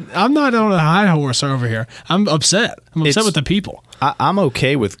 I'm not on a high horse over here. I'm upset. I'm upset It's- with the people. I'm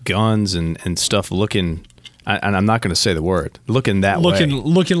okay with guns and stuff looking and I'm not going to say the word, looking that way.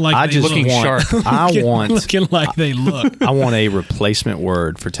 Looking like I they just look. sharp. I want looking like they look. I want a replacement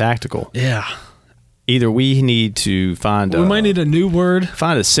word for tactical. Yeah. Either we need to find We might need a new word.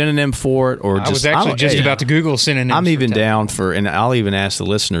 find a synonym for it, or I just was actually just about to Google synonyms. I'm even for down for, and I'll even ask the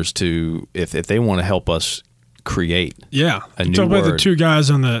listeners to if they want to help us create. Yeah. A new Talk about the word. two guys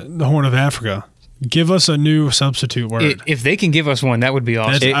on the Horn of Africa. Give us a new substitute word. If they can give us one, that would be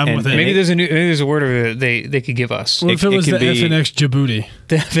awesome. I'm with it. Maybe there's a word they could give us. What if it was it the could be- FNX Djibouti?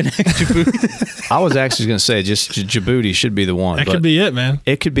 The FNX Djibouti. I was actually going to say just Djibouti should be the one. That but could be it, man.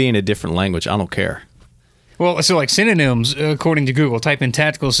 It could be in a different language. I don't care. Well, so like synonyms, according to Google, type in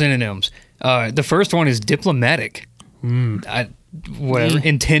tactical synonyms. The first one is diplomatic. Whatever.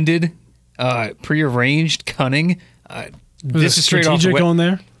 Intended, prearranged, cunning. This is straight off the strategic web. on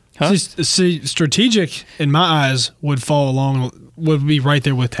there. Huh? See, strategic in my eyes would be right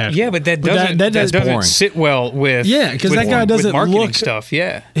there with tactical. Yeah, but that doesn't boring. sit well with Yeah, 'cause with- that guy with doesn't marketing look- stuff.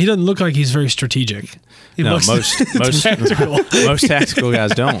 Yeah. He doesn't look like he's very strategic. He No, looks most tactical. most tactical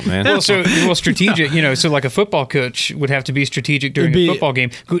guys don't, man. Well, strategic. So like a football coach would have to be strategic during It'd be- a football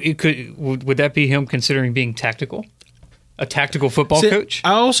game. Would that be him considering being tactical? A tactical football See, coach?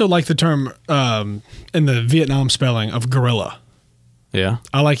 I also like the term in the Vietnam spelling of guerrilla. Yeah.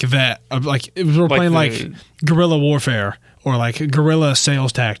 I like that. Like if we're Like playing the- like guerrilla warfare or like guerrilla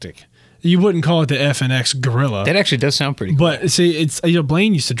sales tactic. You wouldn't call it the FNX guerrilla. That actually does sound pretty cool. But see, it's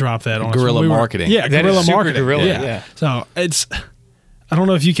Blaine used to drop that on us Guerrilla when we were- marketing. Yeah, That guerrilla is super marketing. guerrilla, yeah. So it's. I don't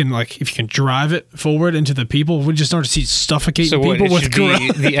know if you can drive it forward into the people. We just start to see suffocating So what? people It with should guerrilla.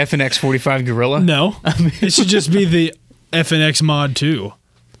 be the FNX 45 Gorilla? No, it should just be the FNX Mod 2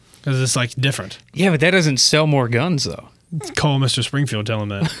 because it's like different. Yeah, but that doesn't sell more guns though. Call Mr. Springfield, tell him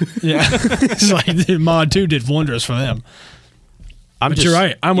that. Yeah, it's like the Mod 2 did wonders for them. I'm But you're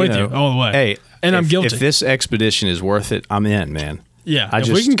right. I'm with you all the way. Hey, And I'm guilty. If this expedition is worth it, I'm in, man. Yeah, I if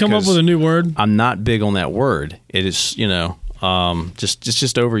we just- can come up 'cause with a new word. I'm not big on that word. It is,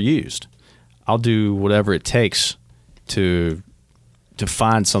 just overused. I'll do whatever it takes to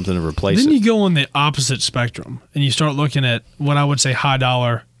find something to replace Then it. you go on the opposite spectrum and you start looking at what I would say high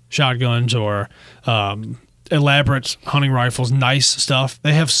dollar shotguns or elaborate hunting rifles, nice stuff.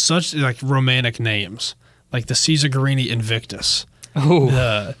 They have such like romantic names, like the Caesar Guerini Invictus,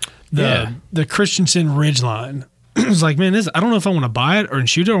 Oh, the Christensen Ridgeline. It's like, man, I don't know if I want to buy it or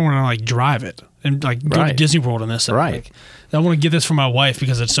shoot it or want to like drive it and like go to Right. Disney World on this. Thing. Right. Like, I want to get this for my wife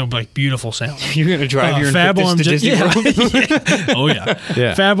because it's so like beautiful sounding. you're gonna drive your Fab Invictus Arm to just, Disney World? yeah. Oh yeah.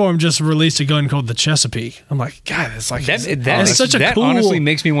 Yeah. Fab Arm just released a gun called the Chesapeake. I'm like, God, it's like it's such a that cool. honestly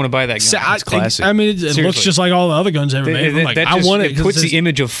makes me want to buy that gun. It's classic. I mean, it looks Seriously. just like all the other guns ever made. I'm like, that I just, want it. it 'cause puts it's- the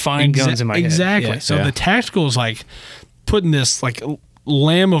image of fine guns in my head. Exactly. Yeah. So Yeah. the tactical is like putting this like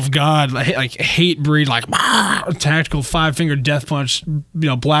Lamb of God, like hate breed, like tactical 5-finger death punch,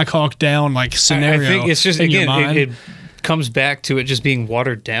 Black Hawk Down like scenario. I think it's just in your again mind. it comes back to it just being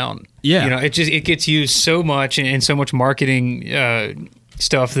watered down. Yeah. It gets used so much and so much marketing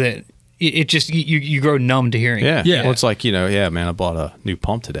stuff that it just you grow numb to hearing. Yeah. it. Yeah. Well, it's like, yeah, man, I bought a new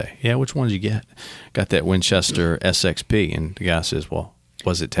pump today. Yeah, which one did you get? Got that Winchester SXP. And the guy says, well,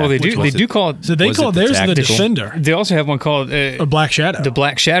 was it Well, tactical? they do call it. so they was call it the theirs the tactical? Defender, They also have one called a Black Shadow. the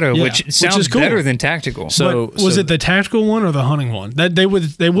Black Shadow, Yeah, which which sounds is cool. better than tactical. So- But was it the tactical one or the hunting one? That they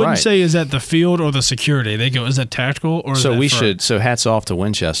wouldn't Right. say is that the field or the security. They go, is that tactical or is So that we for-" should. So hats off to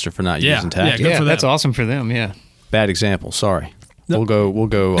Winchester for not Yeah, using yeah, tactical. good yeah, for that's them. awesome for them. Yeah. Bad example. Sorry. We'll go.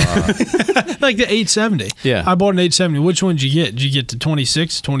 like the 870. Yeah. I bought an 870. Which one did you get? Did you get the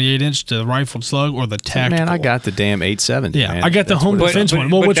 26, 28 inch to the rifled slug or the tactical? Man, I got the damn 870. Yeah, man. I got the That's home what it defense is. one.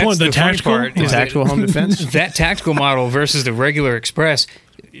 Well, but which one? that's The the funny tactical? part The is tactical home defense. That tactical model versus the regular Express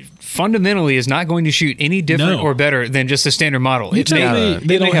fundamentally is not going to shoot any different No. or better than just the standard model. You It tell may, me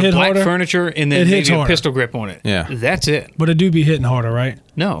they it may don't have hit black harder? furniture and then It hits maybe a harder. pistol grip on it. Yeah. That's it. But it do be hitting harder, right?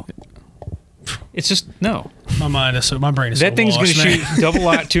 No. It's just no. My brain is That so thing's going to lost, man. shoot double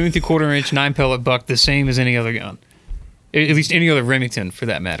aught 2 3/4 inch 9 pellet buck the same as any other gun. At least any other Remington for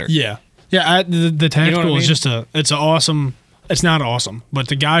that matter. Yeah, yeah. The tactical I mean? is just it's an awesome. It's not awesome, but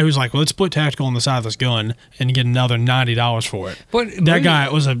the guy who's like, well, let's put tactical on the side of this gun and get another $90 for it. But That guy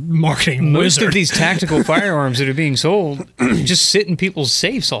was a marketing most wizard. of these tactical firearms that are being sold just sit in people's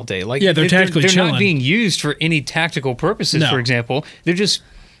safes all day. Like Yeah, they're tactically they're chilling. not being used for any tactical purposes. No. For example, they're just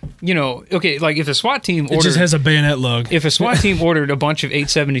okay. Like if a SWAT team it ordered, just has a bayonet lug. if a SWAT team ordered a bunch of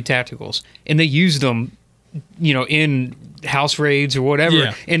 870 tacticals and they used them, in house raids or whatever,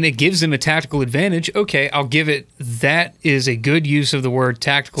 Yeah. and it gives them a tactical advantage. Okay, I'll give it. That is a good use of the word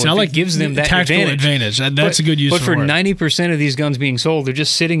tactical. See, I If like it gives them that tactical advantage. That's a good use But of for the word. 90% of these guns being sold, they're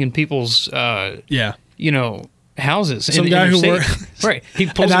just sitting in people's Yeah. houses. Some guy who works. Right. He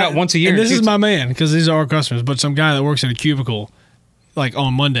pulls it out once a year. And this is my man, because these are our customers, but some guy that works in a cubicle, like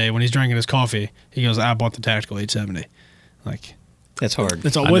on Monday when he's drinking his coffee, he goes, I bought the Tactical 870. Like, that's hard.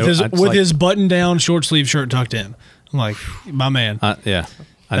 That's all, with his button down short sleeve shirt tucked in. I'm like, my man. Yeah.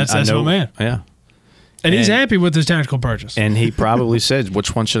 That's my man. Yeah. And he's happy with his tactical purchase. And he probably said,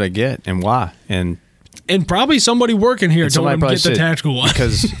 which one should I get and why? And probably somebody working here told him to get the tactical one.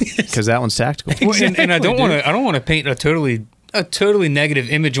 Because that one's tactical. Exactly, and I don't want to paint a totally negative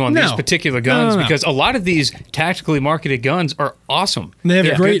image on these particular guns because a lot of these tactically marketed guns are awesome. They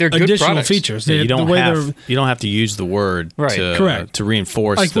have great they're good additional products. features. You don't have to use the word correct to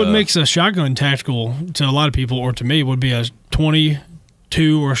reinforce. Like what makes a shotgun tactical to a lot of people, or to me, would be a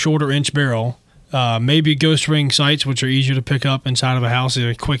 22 or shorter inch barrel. Maybe ghost ring sights, which are easier to pick up inside of a house.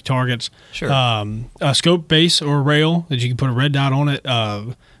 They're quick targets. Sure. A scope base or rail that you can put a red dot on it.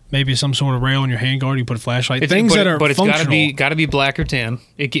 Maybe some sort of rail in your handguard. You put a flashlight. But it's got to be black or tan.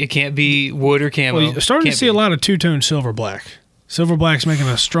 It can't be wood or camo. Well, you're starting to see a lot of two-tone silver black. Silver black's making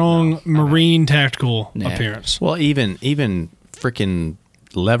a strong marine tactical appearance. Well, even freaking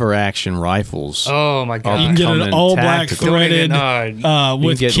lever action rifles. Oh my god! You can get an all black threaded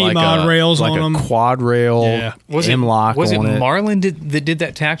with key mod rails on them, like a quad rail. Yeah. M-lock was it on it. Marlin that did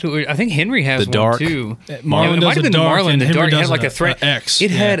that tactical? I think Henry has the dark. one too. Marlin it might have been the Marlin. The dark had like a thread. X.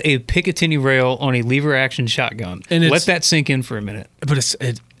 It had a Picatinny rail on a lever action shotgun. And let that sink in for a minute. But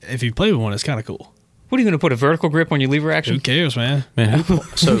if you play with one, it's kind of cool. What are you going to put a vertical grip on your lever action? Who cares, man?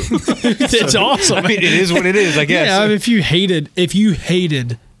 So it's awesome. I mean, it is what it is, I guess. Yeah, I mean, if you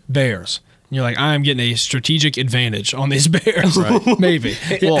hated bears, and you're like, I'm getting a strategic advantage on these bears. Right. Maybe.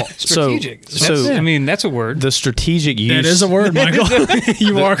 Well, strategic. I mean, that's a word. The strategic use. That is a word, Michael.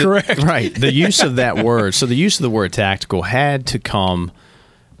 You are correct. Right. The use of that word. So the use of the word tactical had to come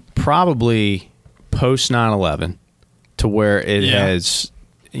probably post 9/11 to where it has,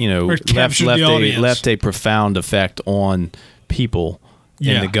 left a profound effect on people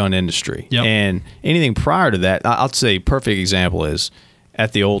in the gun industry. Yep. And anything prior to that, I'll say a perfect example is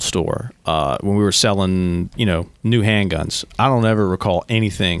at the old store when we were selling, new handguns. I don't ever recall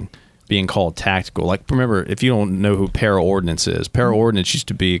anything being called tactical. Like, remember, if you don't know who Para Ordnance is, Para Ordnance used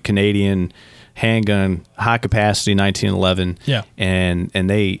to be a Canadian handgun, high capacity, 1911. Yeah. And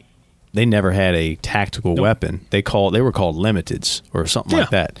they never had a tactical weapon. They were called limiteds or something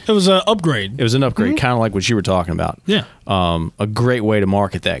like that. It was an upgrade. It was an upgrade, kind of like what you were talking about. Yeah. A great way to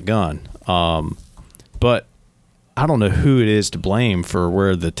market that gun. But I don't know who it is to blame for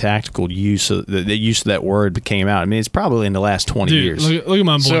where the tactical use of the use of that word came out. I mean, it's probably in the last 20 years. Look at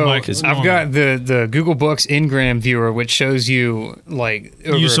my boy, Mike. I've got the Google Books Ngram viewer, which shows you like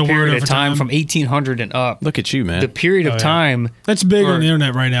over a period of time from 1800 and up. Look at you, man. The period of time. That's big on the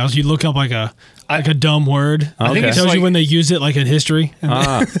internet right now. Is you look up like a dumb word. I think it tells you when they use it, like in history.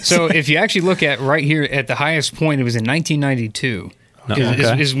 So if you actually look at right here at the highest point, it was in 1992.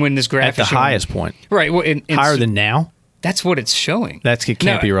 Is when this graph at the is showing. highest point, right? Well, higher than now. That's what it's showing. It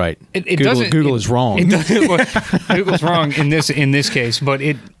can't be right. Google is wrong. Google's wrong in this case, but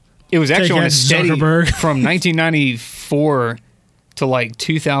it was actually on a steady from 1994 to like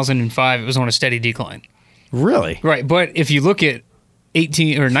 2005. It was on a steady decline. Really? Right, but if you look at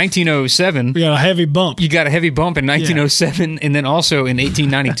 1907, we got a heavy bump. You got a heavy bump in 1907, and then also in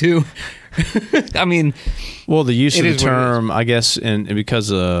 1892. I mean, well, the use of the term, I guess, and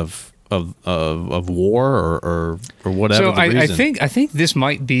because of war or whatever. So the reason. I think this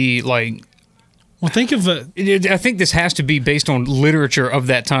might be like. Well, think of it. I think this has to be based on literature of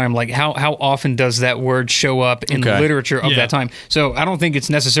that time. Like how often does that word show up in literature of that time? So I don't think it's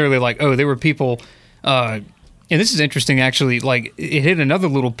necessarily like, oh, there were people. And this is interesting, actually. Like, it hit another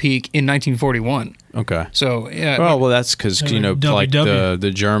little peak in 1941. Okay. So, yeah. Well, that's because, like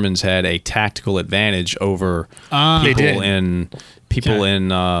the Germans had a tactical advantage over people in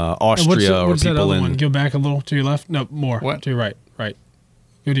Austria what's or people that other in. One? Go back a little to your left. No, more. What? To your right. Right.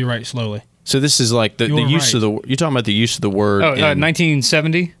 Go to your right slowly. So this is like the use of the. You're talking about the use of the word.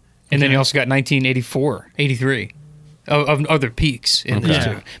 1970, and then you also got 1984, 83. Of other peaks in this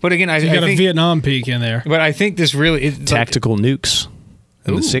too. But again, I got think a Vietnam peak in there. But I think this really tactical nukes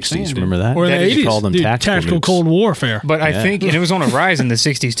in the 60s. Remember that? Or in the 80s. You call them tactical nukes. Cold Warfare. But I think, and it was on a rise in the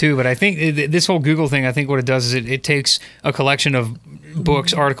 60s too. But I think this whole Google thing, I think what it does is it takes a collection of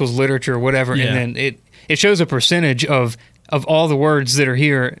books, articles, literature, whatever, and then it shows a percentage of all the words that are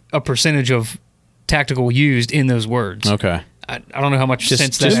here, a percentage of tactical used in those words. Okay. I don't know how much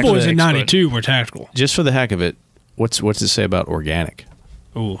sense that actually makes. Boys in 92 but were tactical. Just for the heck of it. What's it say about organic?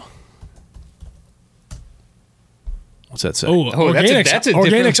 Ooh. What's that say? Oh, that's organics. a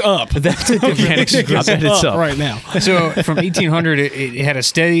Organics different- up. That's a different. Organics I bet it's up. right now. So from 1800, it had a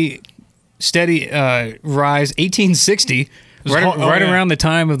steady rise. 1860, right around the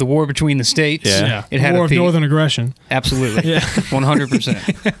time of the war between the states. Yeah. It had War a of peak. Northern Aggression. Absolutely. Yeah.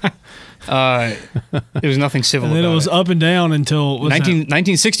 100%. There was nothing civil And then about it was up and down until what's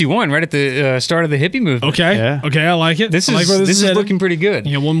 1961, right at the start of the hippie movement. Okay. Yeah. Okay, I like it. This I like is where this is headed. looking pretty good.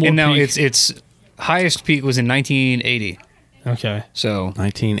 You got one more and now peak. its highest peak was in 1980. Okay. So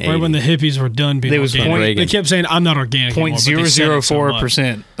 1980. Right when the hippies were done being There was organic. They kept saying, I'm not organic anymore, but they said it so much.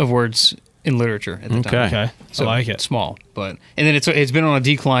 0.004% of words in literature at the time. Okay. So I like it. Small, but and then it's been on a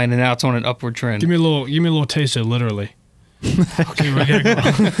decline and now it's on an upward trend. Give me a little taste of literally. Okay, we gotta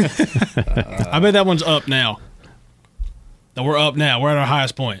go. I bet that one's up now. We're up now. We're at our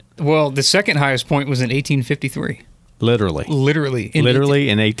highest point. Well, the second highest point was in 1853. Literally. Literally in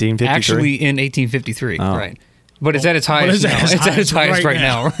 1853. Actually in 1853, Oh. right. But it's at its highest now. It's at its highest right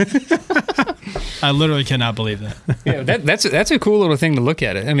now. I literally cannot believe that. Yeah, that's a cool little thing to look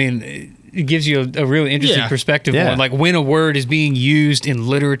at it. I mean, it gives you a really interesting Yeah. perspective Yeah. on like when a word is being used in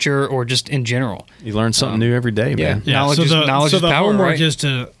literature or just in general. You learn something new every day, man. Yeah. Knowledge is the power, homework right? is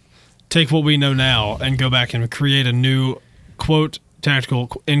to take what we know now and go back and create a new quote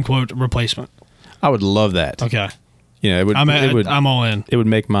tactical end quote replacement. I would love that. Okay, You know, it would. I'm all in. It would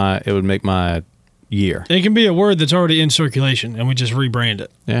make my year. It can be a word that's already in circulation, and we just rebrand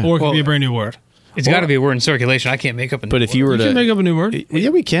it. Yeah. Or it can Well, be a brand new word. It's got to be a word in circulation. I can't make up a new But if you word. were You to can make up a new word. yeah,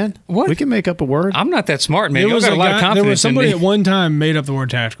 we can. What? We can make up a word. I'm not that smart, man. There You was got a lot of confidence there was somebody in at me. one time made up the word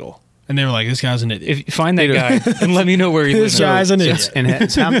tactical, and they were like, "This guy's an idiot." If you find that guy and let me know where he lives. This guy's an idiot.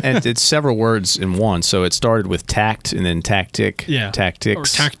 and it's several words in one. So it started with tact and then tactic. Yeah.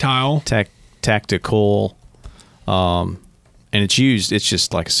 Tactics. Or tactile. Tactical. And it's used. It's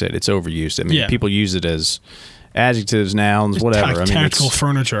just like I said. It's overused. I mean, Yeah. people use it as adjectives, nouns, whatever. I mean, tactical it's,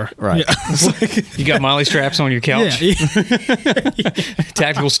 furniture. right. Yeah. It's like- You got Molly straps on your couch, yeah.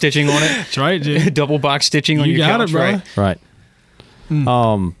 tactical stitching on it, That's right, dude. double box stitching on You your got couch, it, bro. right? Right.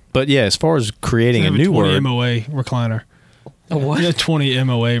 But yeah, as far as creating a Have new 20 word, MOA recliner. A what? Yeah, 20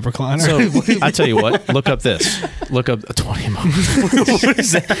 MOA recliner. so I tell you what, look up this. Look up a 20 What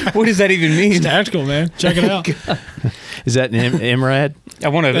is that? What does that even mean? tactical, man. Check it out. Is that an MRAD? I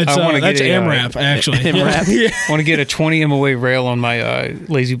want to. That's, I want to that's get a AMRAP, actually. MRAP? Yeah. I want to get a 20 MOA rail on my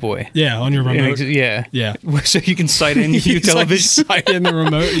Lazy Boy. Yeah, on your remote. Yeah. Yeah. So you can sight in your It's like television. sight in the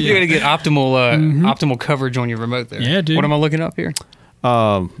remote. You're Yeah. gonna get optimal coverage on your remote there. Yeah, dude. What am I looking up here?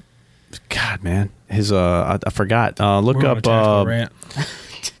 God, man, his I forgot. Look We're on a up. tactical rant.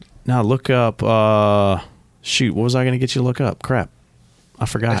 No, look up. Shoot, what was I going to get you to look up? Crap, I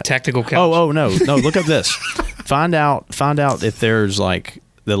forgot. A tactical couch. Oh no. Look up this. Find out if there's like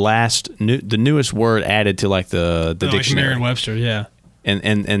the newest word added to like the Like dictionary. Merriam-Webster, yeah.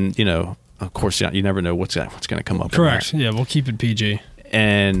 And you know, of course, you never know what's going to come up. in Correct. there. Yeah, we'll keep it PG.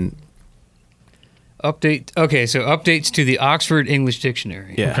 And Update. Okay, so updates to the Oxford English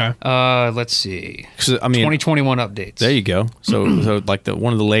Dictionary. yeah, Okay. Let's see. 'Cause, I mean, 2021 updates. there you go. So like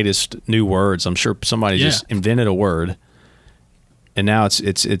one of the latest new words. I'm sure somebody Yeah. just invented a word, and now it's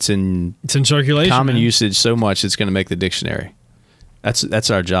in It's in circulation. common man. usage so much it's going to make the dictionary. That's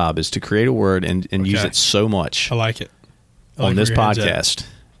our job, is to create a word and use Okay. it so much I like it. I on like this where your head's at. podcast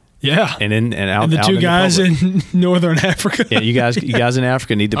Yeah. and out. And the out two in guys public. in Northern Africa. Yeah, you guys in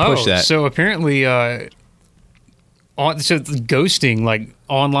Africa need to push that. So apparently, so the ghosting, like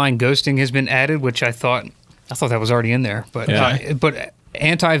online ghosting, has been added, which I thought that was already in there, but Yeah. but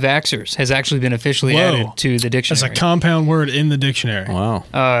anti-vaxxers has actually been officially Whoa. added to the That's dictionary. a compound word in the dictionary. Wow.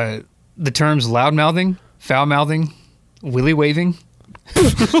 The terms loud mouthing, foul mouthing, willy waving.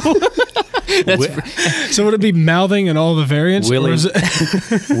 So would it be mouthing and all the variants? or Willy- is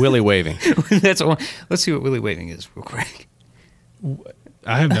it- Willy waving. That's all. Let's see what willy waving is real quick.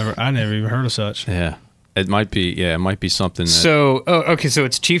 I never even heard of such. Yeah. It might be. Yeah, it might be something. That, So, okay, so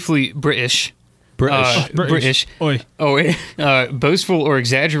it's chiefly British. British. British. Oi. Boastful or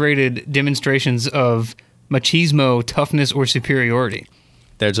exaggerated demonstrations of machismo, toughness, or superiority.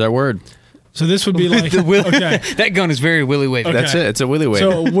 There's our word. So this would be like okay. That gun is very willy waving. Okay. That's it. It's a willy waving.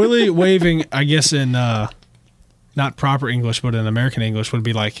 So willy waving, I guess in not proper English, but in American English would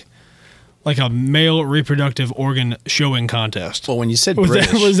be like a male reproductive organ showing contest. well, when you said Was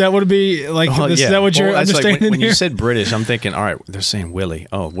British, that would it be like? Oh, Is yeah. that what you're Well, that's like understanding when here? you said British, I'm thinking, all right, they're saying Willy.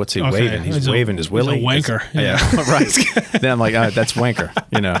 Oh, what's he Okay. waving? He's He's a- waving his he's a Willy. wanker. It's- Yeah, right. Then I'm like, that's wanker.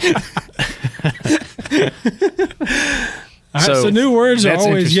 You know. So new words are That's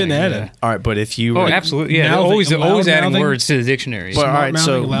always getting interesting, added. All right, but if you Oh, were- absolutely. Yeah, they're Mouthing- always adding loud-mouthing? words to the dictionary. But all right,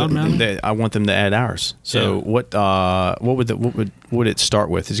 so Smart-mouthing, loud-mouthing? I want them to add ours. So Yeah. what would it start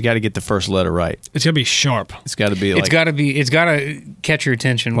with? It's got to get the first letter right. It's gonna be sharp. It's got to be it's got to catch your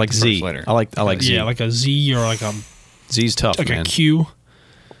attention like with the Z. first letter. I like Z. Yeah, like a Z or like Z's tough, a man. Q.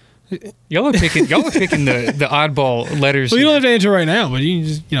 Y'all are picking the oddball letters. Well, you here. don't have to answer right now, but you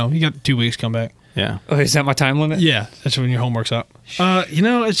just you got 2 weeks to come back. Yeah. Oh, is that my time limit? Yeah, that's when your homework's up.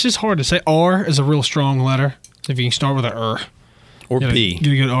 It's just hard to say. R is a real strong letter. If you can start with a R. Or B.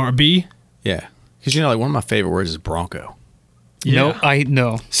 Get a good R. B. Yeah. Because like one of my favorite words is Bronco. No,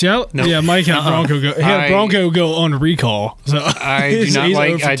 no. See, No. yeah, Mike had Bronco go. He had Bronco go on recall. So I do he's not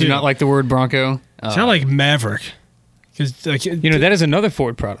 0 for I do 2. not like the word Bronco. Sound like Maverick. Because That is another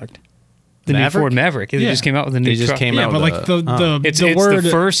Ford product. The Maverick? new Ford Maverick. They Yeah. just came out with a new They just truck. came yeah, out but with like a- It's word. the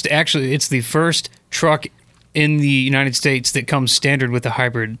first. Actually, it's the first truck in the United States that comes standard with a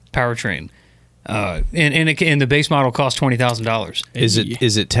hybrid powertrain. And the base model costs $20,000. Is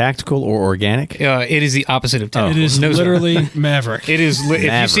it tactical or organic? It is the opposite of tactical. It is No, sir. literally Maverick. It is. If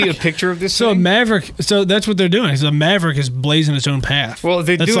you see a Maverick. picture of this, So a thing, Maverick. So that's what they're doing. Is a Maverick is blazing its own path. well,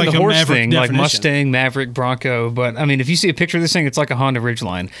 they're That's doing like the a horse Maverick thing, like definition. Mustang, Maverick, Bronco. But I mean, if you see a picture of this thing, it's like a Honda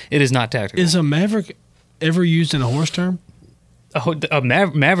Ridgeline. It is not tactical. Is a Maverick ever used in a horse term?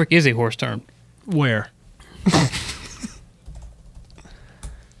 Maverick is a horse term. Where?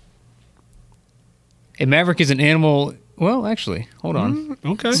 A Maverick is an animal. Well, actually, hold on.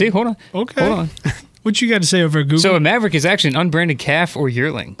 Okay. See, hold on. Okay. Hold on. What you got to say over at Google? So a Maverick is actually an unbranded calf or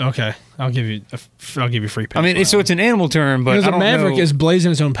yearling. Okay, I'll give you free. I mean, it's an animal term, but because I a don't Maverick know. is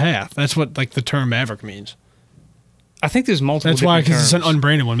blazing its own path. That's what like the term Maverick means. I think there's multiple. That's why, different because it's an terms.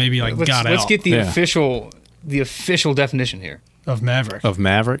 unbranded one. Maybe like got Let's out get the Yeah. official definition here. of Maverick. Of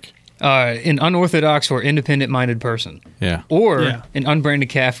Maverick? An unorthodox or independent-minded person, Yeah. or Yeah. an unbranded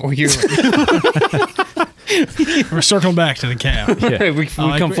calf or yearling. We're circling back to the cow. we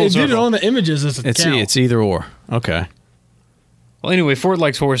come full it did it circle. on the images as a cow. It's either or. Okay. Well, anyway, Ford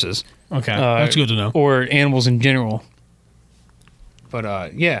likes horses. Okay, that's good to know. Or animals in general.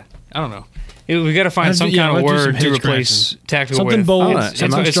 But yeah, I don't know. We got to find Let's some do- yeah, kind of let's do word some to head replace tactical Something with. bold,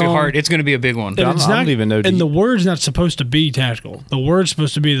 something It's strong. hard. It's going to be a big one. And I it's don't not, even know. And the word's not supposed to be tactical. The word's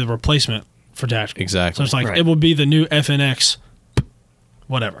supposed to be the replacement for tactical. Exactly. So it's like Right. it will be the new FNX,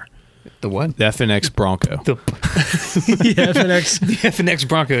 whatever. The what? The FNX Bronco. The Yeah, FNX FNX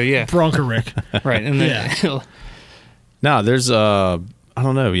Bronco. Yeah, Bronco Rick. right. And then Yeah. No, there's I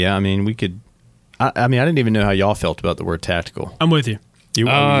don't know. Yeah, I mean, we could. I mean, I didn't even know how y'all felt about the word tactical. I'm with you.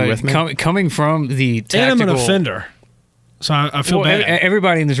 Are you with me? coming from the And tactical. I'm an offender, so I feel Well, bad.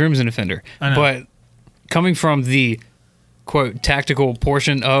 everybody in this room is an offender. I know. But coming from the quote tactical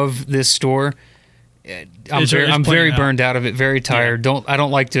portion of this store, I'm It's very playing out. burned out of it. Very tired. I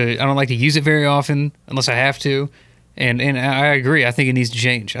don't like to use it very often unless I have to. And I agree. I think it needs to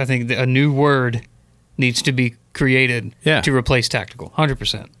change. I think that a new word needs to be created Yeah. to replace tactical.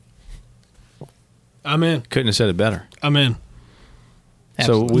 100%. I'm in. Couldn't have said it better. I'm in.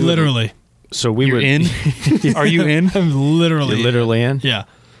 So we Literally. So we You're would. in? Are you in? I'm literally. You're literally in. Yeah.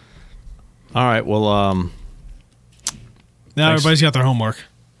 All right. Well, Now Thanks. everybody's got their homework.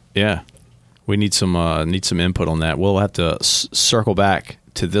 yeah, we need some input on that. We'll have to circle back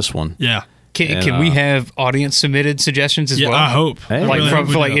to this one. Yeah. Can we have audience submitted suggestions as Yeah, well? I hope. Hey. I Like really from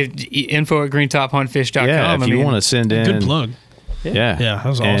hope we like do. info at greentophuntfish.com. Yeah, if you want to send in Good plug. Yeah, Yeah, that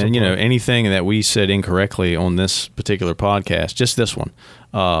was and awesome. anything that we said incorrectly on this particular podcast, just this one,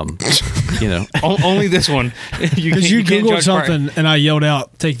 only this one. Because you can't Googled judge part- something and I yelled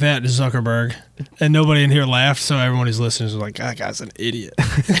out, "Take that to Zuckerberg," and nobody in here laughed. So everyone who's listening is like, "That guy's an idiot."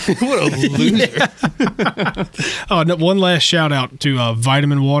 What a loser! Oh, no, one last shout out to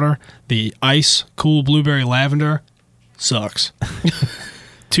Vitamin Water. The ice cool blueberry lavender sucks.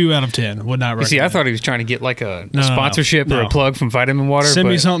 2 out of 10. Would not recommend. See, I thought he was trying to get like a No, no, no. sponsorship or No. a plug from Vitamin Water. Send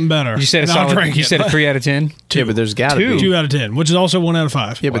me but something better. You said a and I'll solid. drink You it. said a 3 out of 10. Yeah, but there's got to Two. be 2 out of 10, which is also 1 out of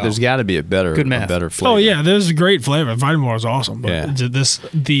 5. Yeah, but Wow. there's got to be a better Good math. flavor. Oh yeah, there's a great flavor. Vitamin Water is awesome. But Yeah.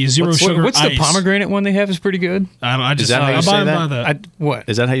 the zero sugar What's ice. the pomegranate one they have is pretty good. I just Is that how you I say buy them that? by the What?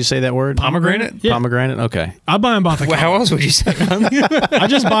 Is that how you say that word? Pomegranate? Yeah. Pomegranate. Okay. I buy them by the Well, how color. else would you say? I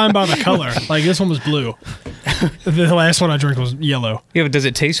just buy them by the color. Like this one was blue. The last one I drank was yellow. Yeah, but does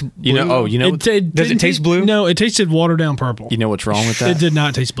it taste? You know. blue? Oh, you know. Does it didn't taste blue? No, it tasted watered down purple. You know what's wrong with that? It did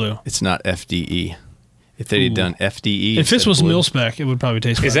not taste blue. It's not FDE. If they had done FDE, If this instead was of blue- mil-spec, it would probably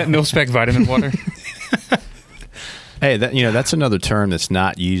taste Is better. that mil-spec vitamin water? Hey, that's another term that's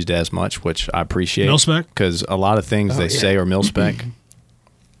not used as much, which I appreciate. Mil-spec? Because a lot of things they say are mil-spec.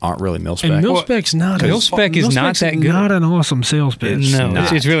 aren't really mil-spec. And mil-spec's not mil-spec is not that good. Not an awesome sales pitch.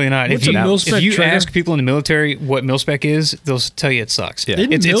 It's really not. What's If a mil-spec you trigger? ask people in the military what mil-spec is, they'll tell you it sucks. Yeah.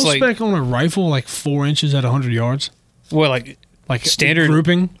 Isn't It's mil-spec like, on a rifle like 4 inches at 100 yards? well, like standard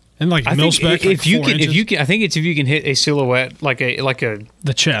grouping and like I mil-spec. think if like you 4 can, inches? if you can, I think it's if you can hit a silhouette like a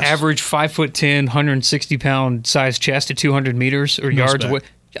the chest average 5'10", 160-pound size chest at 200 meters or yards.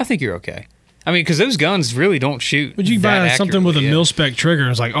 Mil-spec. I think you're okay. I mean, because those guns really don't shoot. But you that buy something with a accurately, yeah. mil-spec trigger, and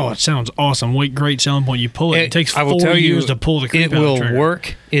it's like, oh, it sounds awesome. Great selling point. You pull it. It takes I will 4 tell you, years to pull the creep it out will trigger.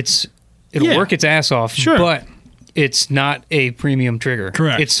 work. It'll Yeah. work its ass off. Sure. But it's not a premium trigger.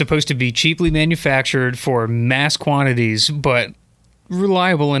 Correct. It's supposed to be cheaply manufactured for mass quantities, but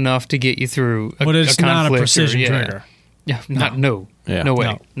reliable enough to get you through a But it's a not a conflict precision or, trigger. Yeah, no Yeah. way,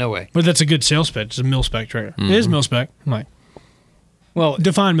 No. no way. But that's a good sales pitch. It's a mil-spec trigger. It is mil-spec. I'm like, Well,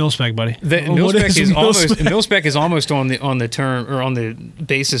 define mil-spec, buddy. the What mil-spec is almost mil-spec? mil-spec is almost on the term or on the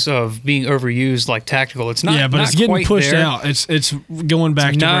basis of being overused like tactical. It's not. Yeah, but not it's getting quite pushed there. out. It's going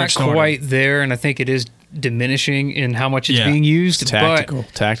back to where it Not started. quite there, and I think it is diminishing in how much it's Yeah. being used. Tactical.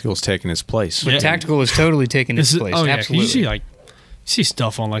 Tactical's taking its place. But Yeah. tactical is totally taking its place. Oh yeah, 'cause Absolutely. you see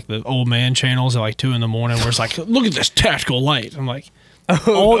stuff on like the old man channels at like 2 a.m. where it's like, look at this tactical light. I'm like,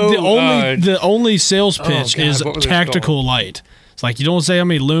 the only sales pitch God, is what were those tactical light. It's like you don't say how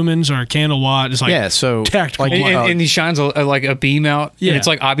many lumens or a candle watt. It's like Yeah, so, tactical like, light. and he shines like a beam out. Yeah. And it's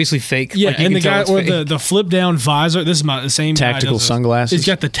like obviously fake. Yeah, like you and the can tell guy it's with fake. the flip down visor. This is the same guy Tactical does this. sunglasses? He's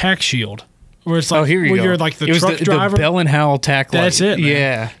got the tack shield, where it's like Oh, here you where go. you're like the it was truck the driver. Bell and Howell tack light. That's it. Man.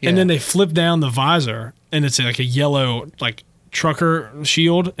 Yeah, And then they flip down the visor, and it's like a yellow like trucker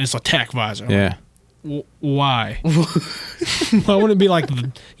shield. And it's a tack visor. Yeah. Why? Why wouldn't it be like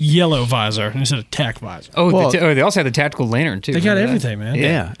the yellow visor instead of tack visor? Well- they also had the tactical lantern too. They got Remember that? everything, man.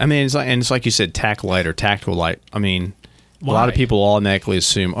 Yeah. I mean, it's like you said, tack light or tactical light. I mean, a lot of Why? people automatically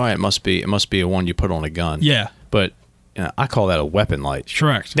assume, oh, it must be a one you put on a gun. Yeah, But I call that a weapon light.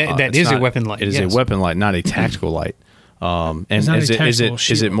 correct. That It's is a not- weapon light. It is yes. a weapon light, not a tactical light. And It's not a is it tactical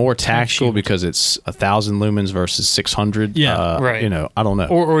is it shield. more It's not a tactical shield. because it's 1,000 lumens versus 600? Yeah. Right. You know, I don't know.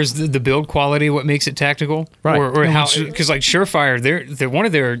 Or is the build quality what makes it tactical? Right. Or No, how? it's- Because like Surefire, they're one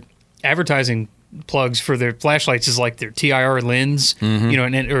of their advertising plugs for their flashlights is like their TIR lens, Mm-hmm. you know,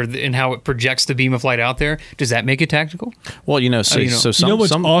 and how it projects the beam of light out there. Does that make it tactical? Well, you know, so you know- so You some know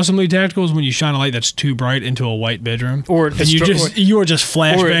what's some awesomely tactical is when you shine a light that's too bright into a white bedroom, Or the and you are just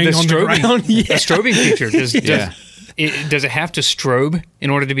flashbang on the ground. the Yeah. strobing feature. Yeah. Does it have to strobe in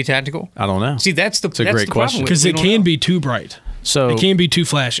order to be tactical? I don't know. See, that's the a that's great the problem question. with Because We it don't can know. be too bright. So It can be too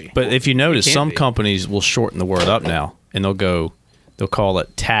flashy. But if you notice, can some be. companies will shorten the word up now, and they'll call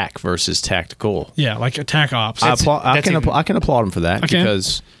it tack versus tactical. Yeah, like attack ops. I can even- applaud them for that I can.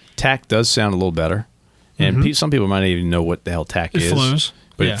 because tack does sound a little better, and some people might not even know what the hell tack It is. flows.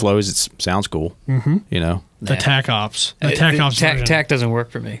 but Yeah. it flows. It sounds cool. Mm-hmm. You know. The tack ops. The tack ops. version. Tack doesn't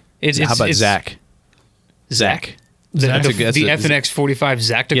work for me. How about Zach? Zach. The That's a- that's a- FNX 45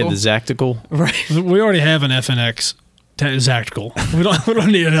 Zactical. Yeah, the Zactical. right. We already have an FNX Zactical. We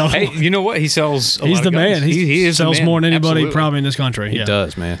don't need another Hey, one. you know what? He sells. A He's lot the of guns. man. He is the sells man. more than anybody Absolutely. probably in this country. He Yeah.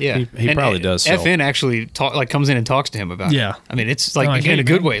 does, man. Yeah, He And probably does. Sell. FN actually comes in and talks to him about. Yeah. it. I mean, it's like, Like, in hey, a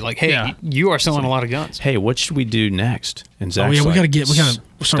good man. way. Like, hey, Yeah. you are selling a lot of guns. Hey, what should we do next? And Oh Zach's yeah, we like, gotta start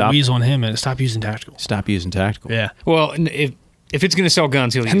stop, weaseling him and stop using tactical. stop using tactical. Yeah. Well, if it's going to sell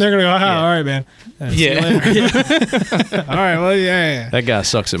guns, he'll use. And they're gonna go, Yeah. all right, man. See you Yeah. later." Yeah. All right, well, yeah. That guy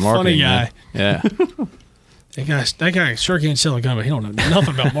sucks at marketing. guy. Man. Yeah. That guy sure can sell a gun, but he don't know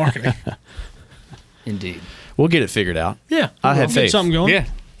nothing about marketing. Indeed. We'll get it figured out. Yeah, I have we'll get faith. something going. Yeah.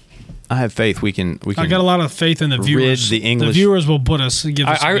 I have faith we can. I got a lot of faith in the viewers. the English- viewers will give us. I some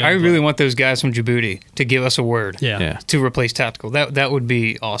good really input. want those guys from Djibouti to give us a word. Yeah. Yeah. To replace tactical. That would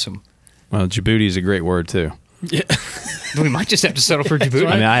be awesome. Well, Djibouti is a great word too. We might just have to settle for Djibouti.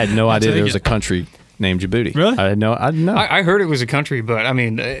 I mean, I had no idea take there was it. a country named Djibouti. Really? I didn't know. I heard it was a country, but I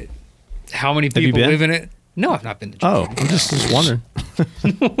mean, how many you people been? live in it? No, I've not been to Oh, Djibouti. I'm just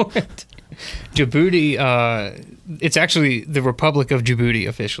wondering. Djibouti, it's actually the Republic of Djibouti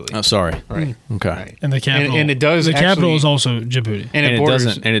officially. Oh, sorry. Right. Okay. Right. And the capital. And it does The capital actually- is also Djibouti. And it And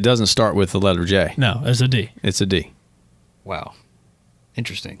borders. it doesn't start with the letter J. No, it's a D. It's a D. Wow.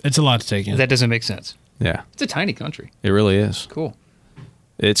 Interesting. It's a lot to take in. That doesn't make sense. Yeah, It's a tiny country. it really is. Cool.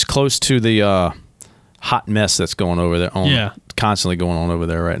 It's close to the hot mess that's going over there. Yeah. Constantly going on over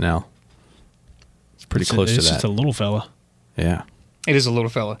there right now. It's pretty close to It's that. just a little fella. Yeah. It is a little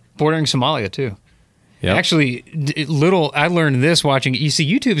fella. Bordering Somalia, too. Yep. Actually, I learned this watching. You see,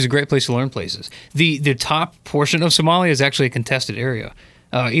 YouTube is a great place to learn places. The top portion of Somalia is actually a contested area.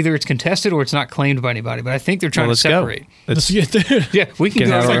 Either it's contested or it's not claimed by anybody. But I think they're trying to separate. Let's get there. Yeah, we can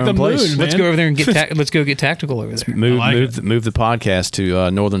go have our like own the place. moon. Let's go over there and get let's go get tactical over there. Move the podcast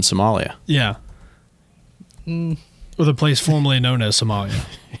to northern Somalia. Yeah. Or the place formerly known as Somalia.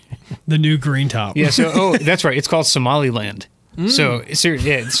 The new Green Top. Yeah. So that's right. It's called Somaliland. So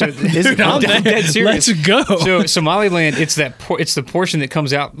yeah. So I'm dead serious. Let's go. So Somaliland, it's the portion that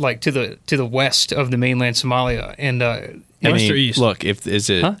comes out like to the west of the mainland Somalia and. West or east? Look, is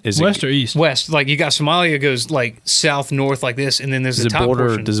it West or east? West, like you got Somalia goes like south north like this, and then there's the top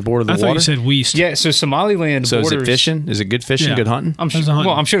portion. Does it border the I water? thought you said west. Yeah, so Somaliland So borders. is it fishing? Is it good fishing? Yeah. Good hunting? I'm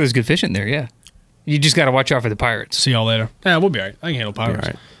sure there's good fish in there. Yeah, you just got to watch out for the pirates. See y'all later. Yeah, we'll be all right. I can handle All pirates.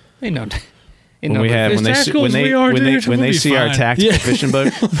 right. Ain't no. When they see our tactical fishing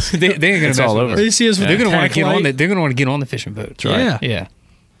boat, they ain't gonna it's mess all with over. us. They see us with They're the gonna want to tack get on. light. They're gonna want to get on the fishing boat. right. Yeah. Yeah,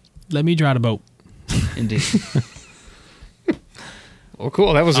 Let me drive the boat. indeed. Well,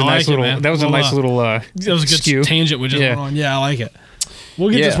 cool. That was a I nice like it, little. man. That was a Well, nice little. That was a good skew. tangent we just Yeah. went on. Yeah, I like it. We'll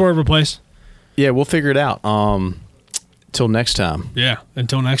get Yeah. this word replaced. Yeah, we'll figure it out. Till next time. Yeah.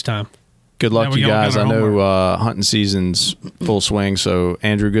 Until next time. Good luck, Yeah, we you got guys. I our know hunting season's full swing. So,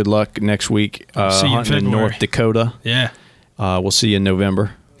 Andrew, good luck next week. See you in Hunting in February. North Dakota. Yeah. We'll see you in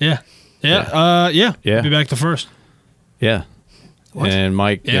November. Yeah. Yeah. Yeah. Yeah. We'll be back the first. Yeah. And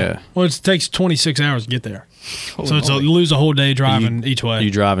Mike, yeah. Well, it takes 26 hours to get there. So you lose a whole day driving each way. You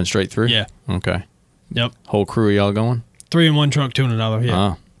driving straight through? Yeah. Okay. Yep. Whole crew of y'all going? 3 in one truck, 2 in another.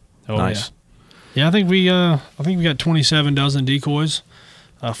 Yeah. Oh, nice. Yeah, I think we got 27 dozen decoys,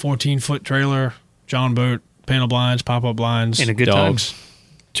 a 14-foot trailer, John boat, panel blinds, pop-up blinds, And a good Dogs.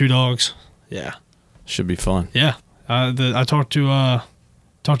 2 dogs. Yeah. Should be fun. Yeah. I talked to a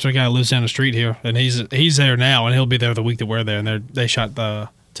guy who lives down the street here, and he's there now, and he'll be there the week that we're there. And they shot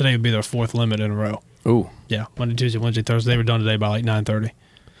today would be their 4th limit in a row. Ooh, Yeah, Monday, Tuesday, Wednesday, Thursday. They were done today by like 9:30.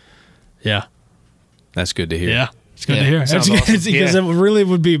 Yeah. that's good to hear. Yeah. It's good Yeah, to hear. sounds It's awesome. because it really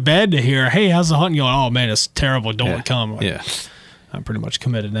would be bad to hear, hey, how's the hunting going? Oh, man, it's terrible. Don't Yeah. come. Like, Yeah. I'm pretty much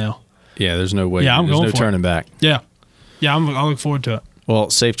committed now. Yeah, there's no way. Yeah, I'm there's going no for turning back. Yeah. Yeah, I look forward to it. Well,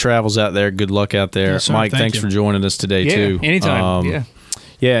 safe travels out there. Good luck out there. Yes, sir. Mike, Thank thanks you. for joining us today, Yeah, too. anytime. Yeah.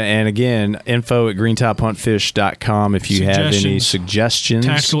 Yeah, and again, info@greentophuntfish.com if you have any suggestions.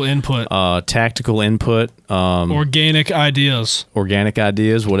 Tactical input. Tactical input. Organic ideas. Organic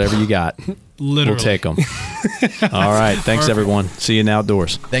ideas, whatever you got. Literally. We'll take them. All right. Thanks, everyone. See you in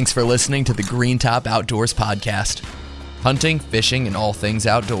outdoors. Thanks for listening to the Green Top Outdoors podcast. Hunting, fishing, and all things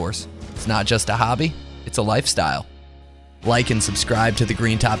outdoors. It's not just a hobby, it's a lifestyle. Like and subscribe to the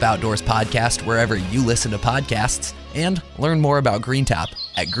Green Top Outdoors podcast wherever you listen to podcasts, and learn more about Green Top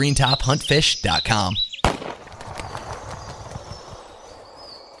at greentophuntfish.com.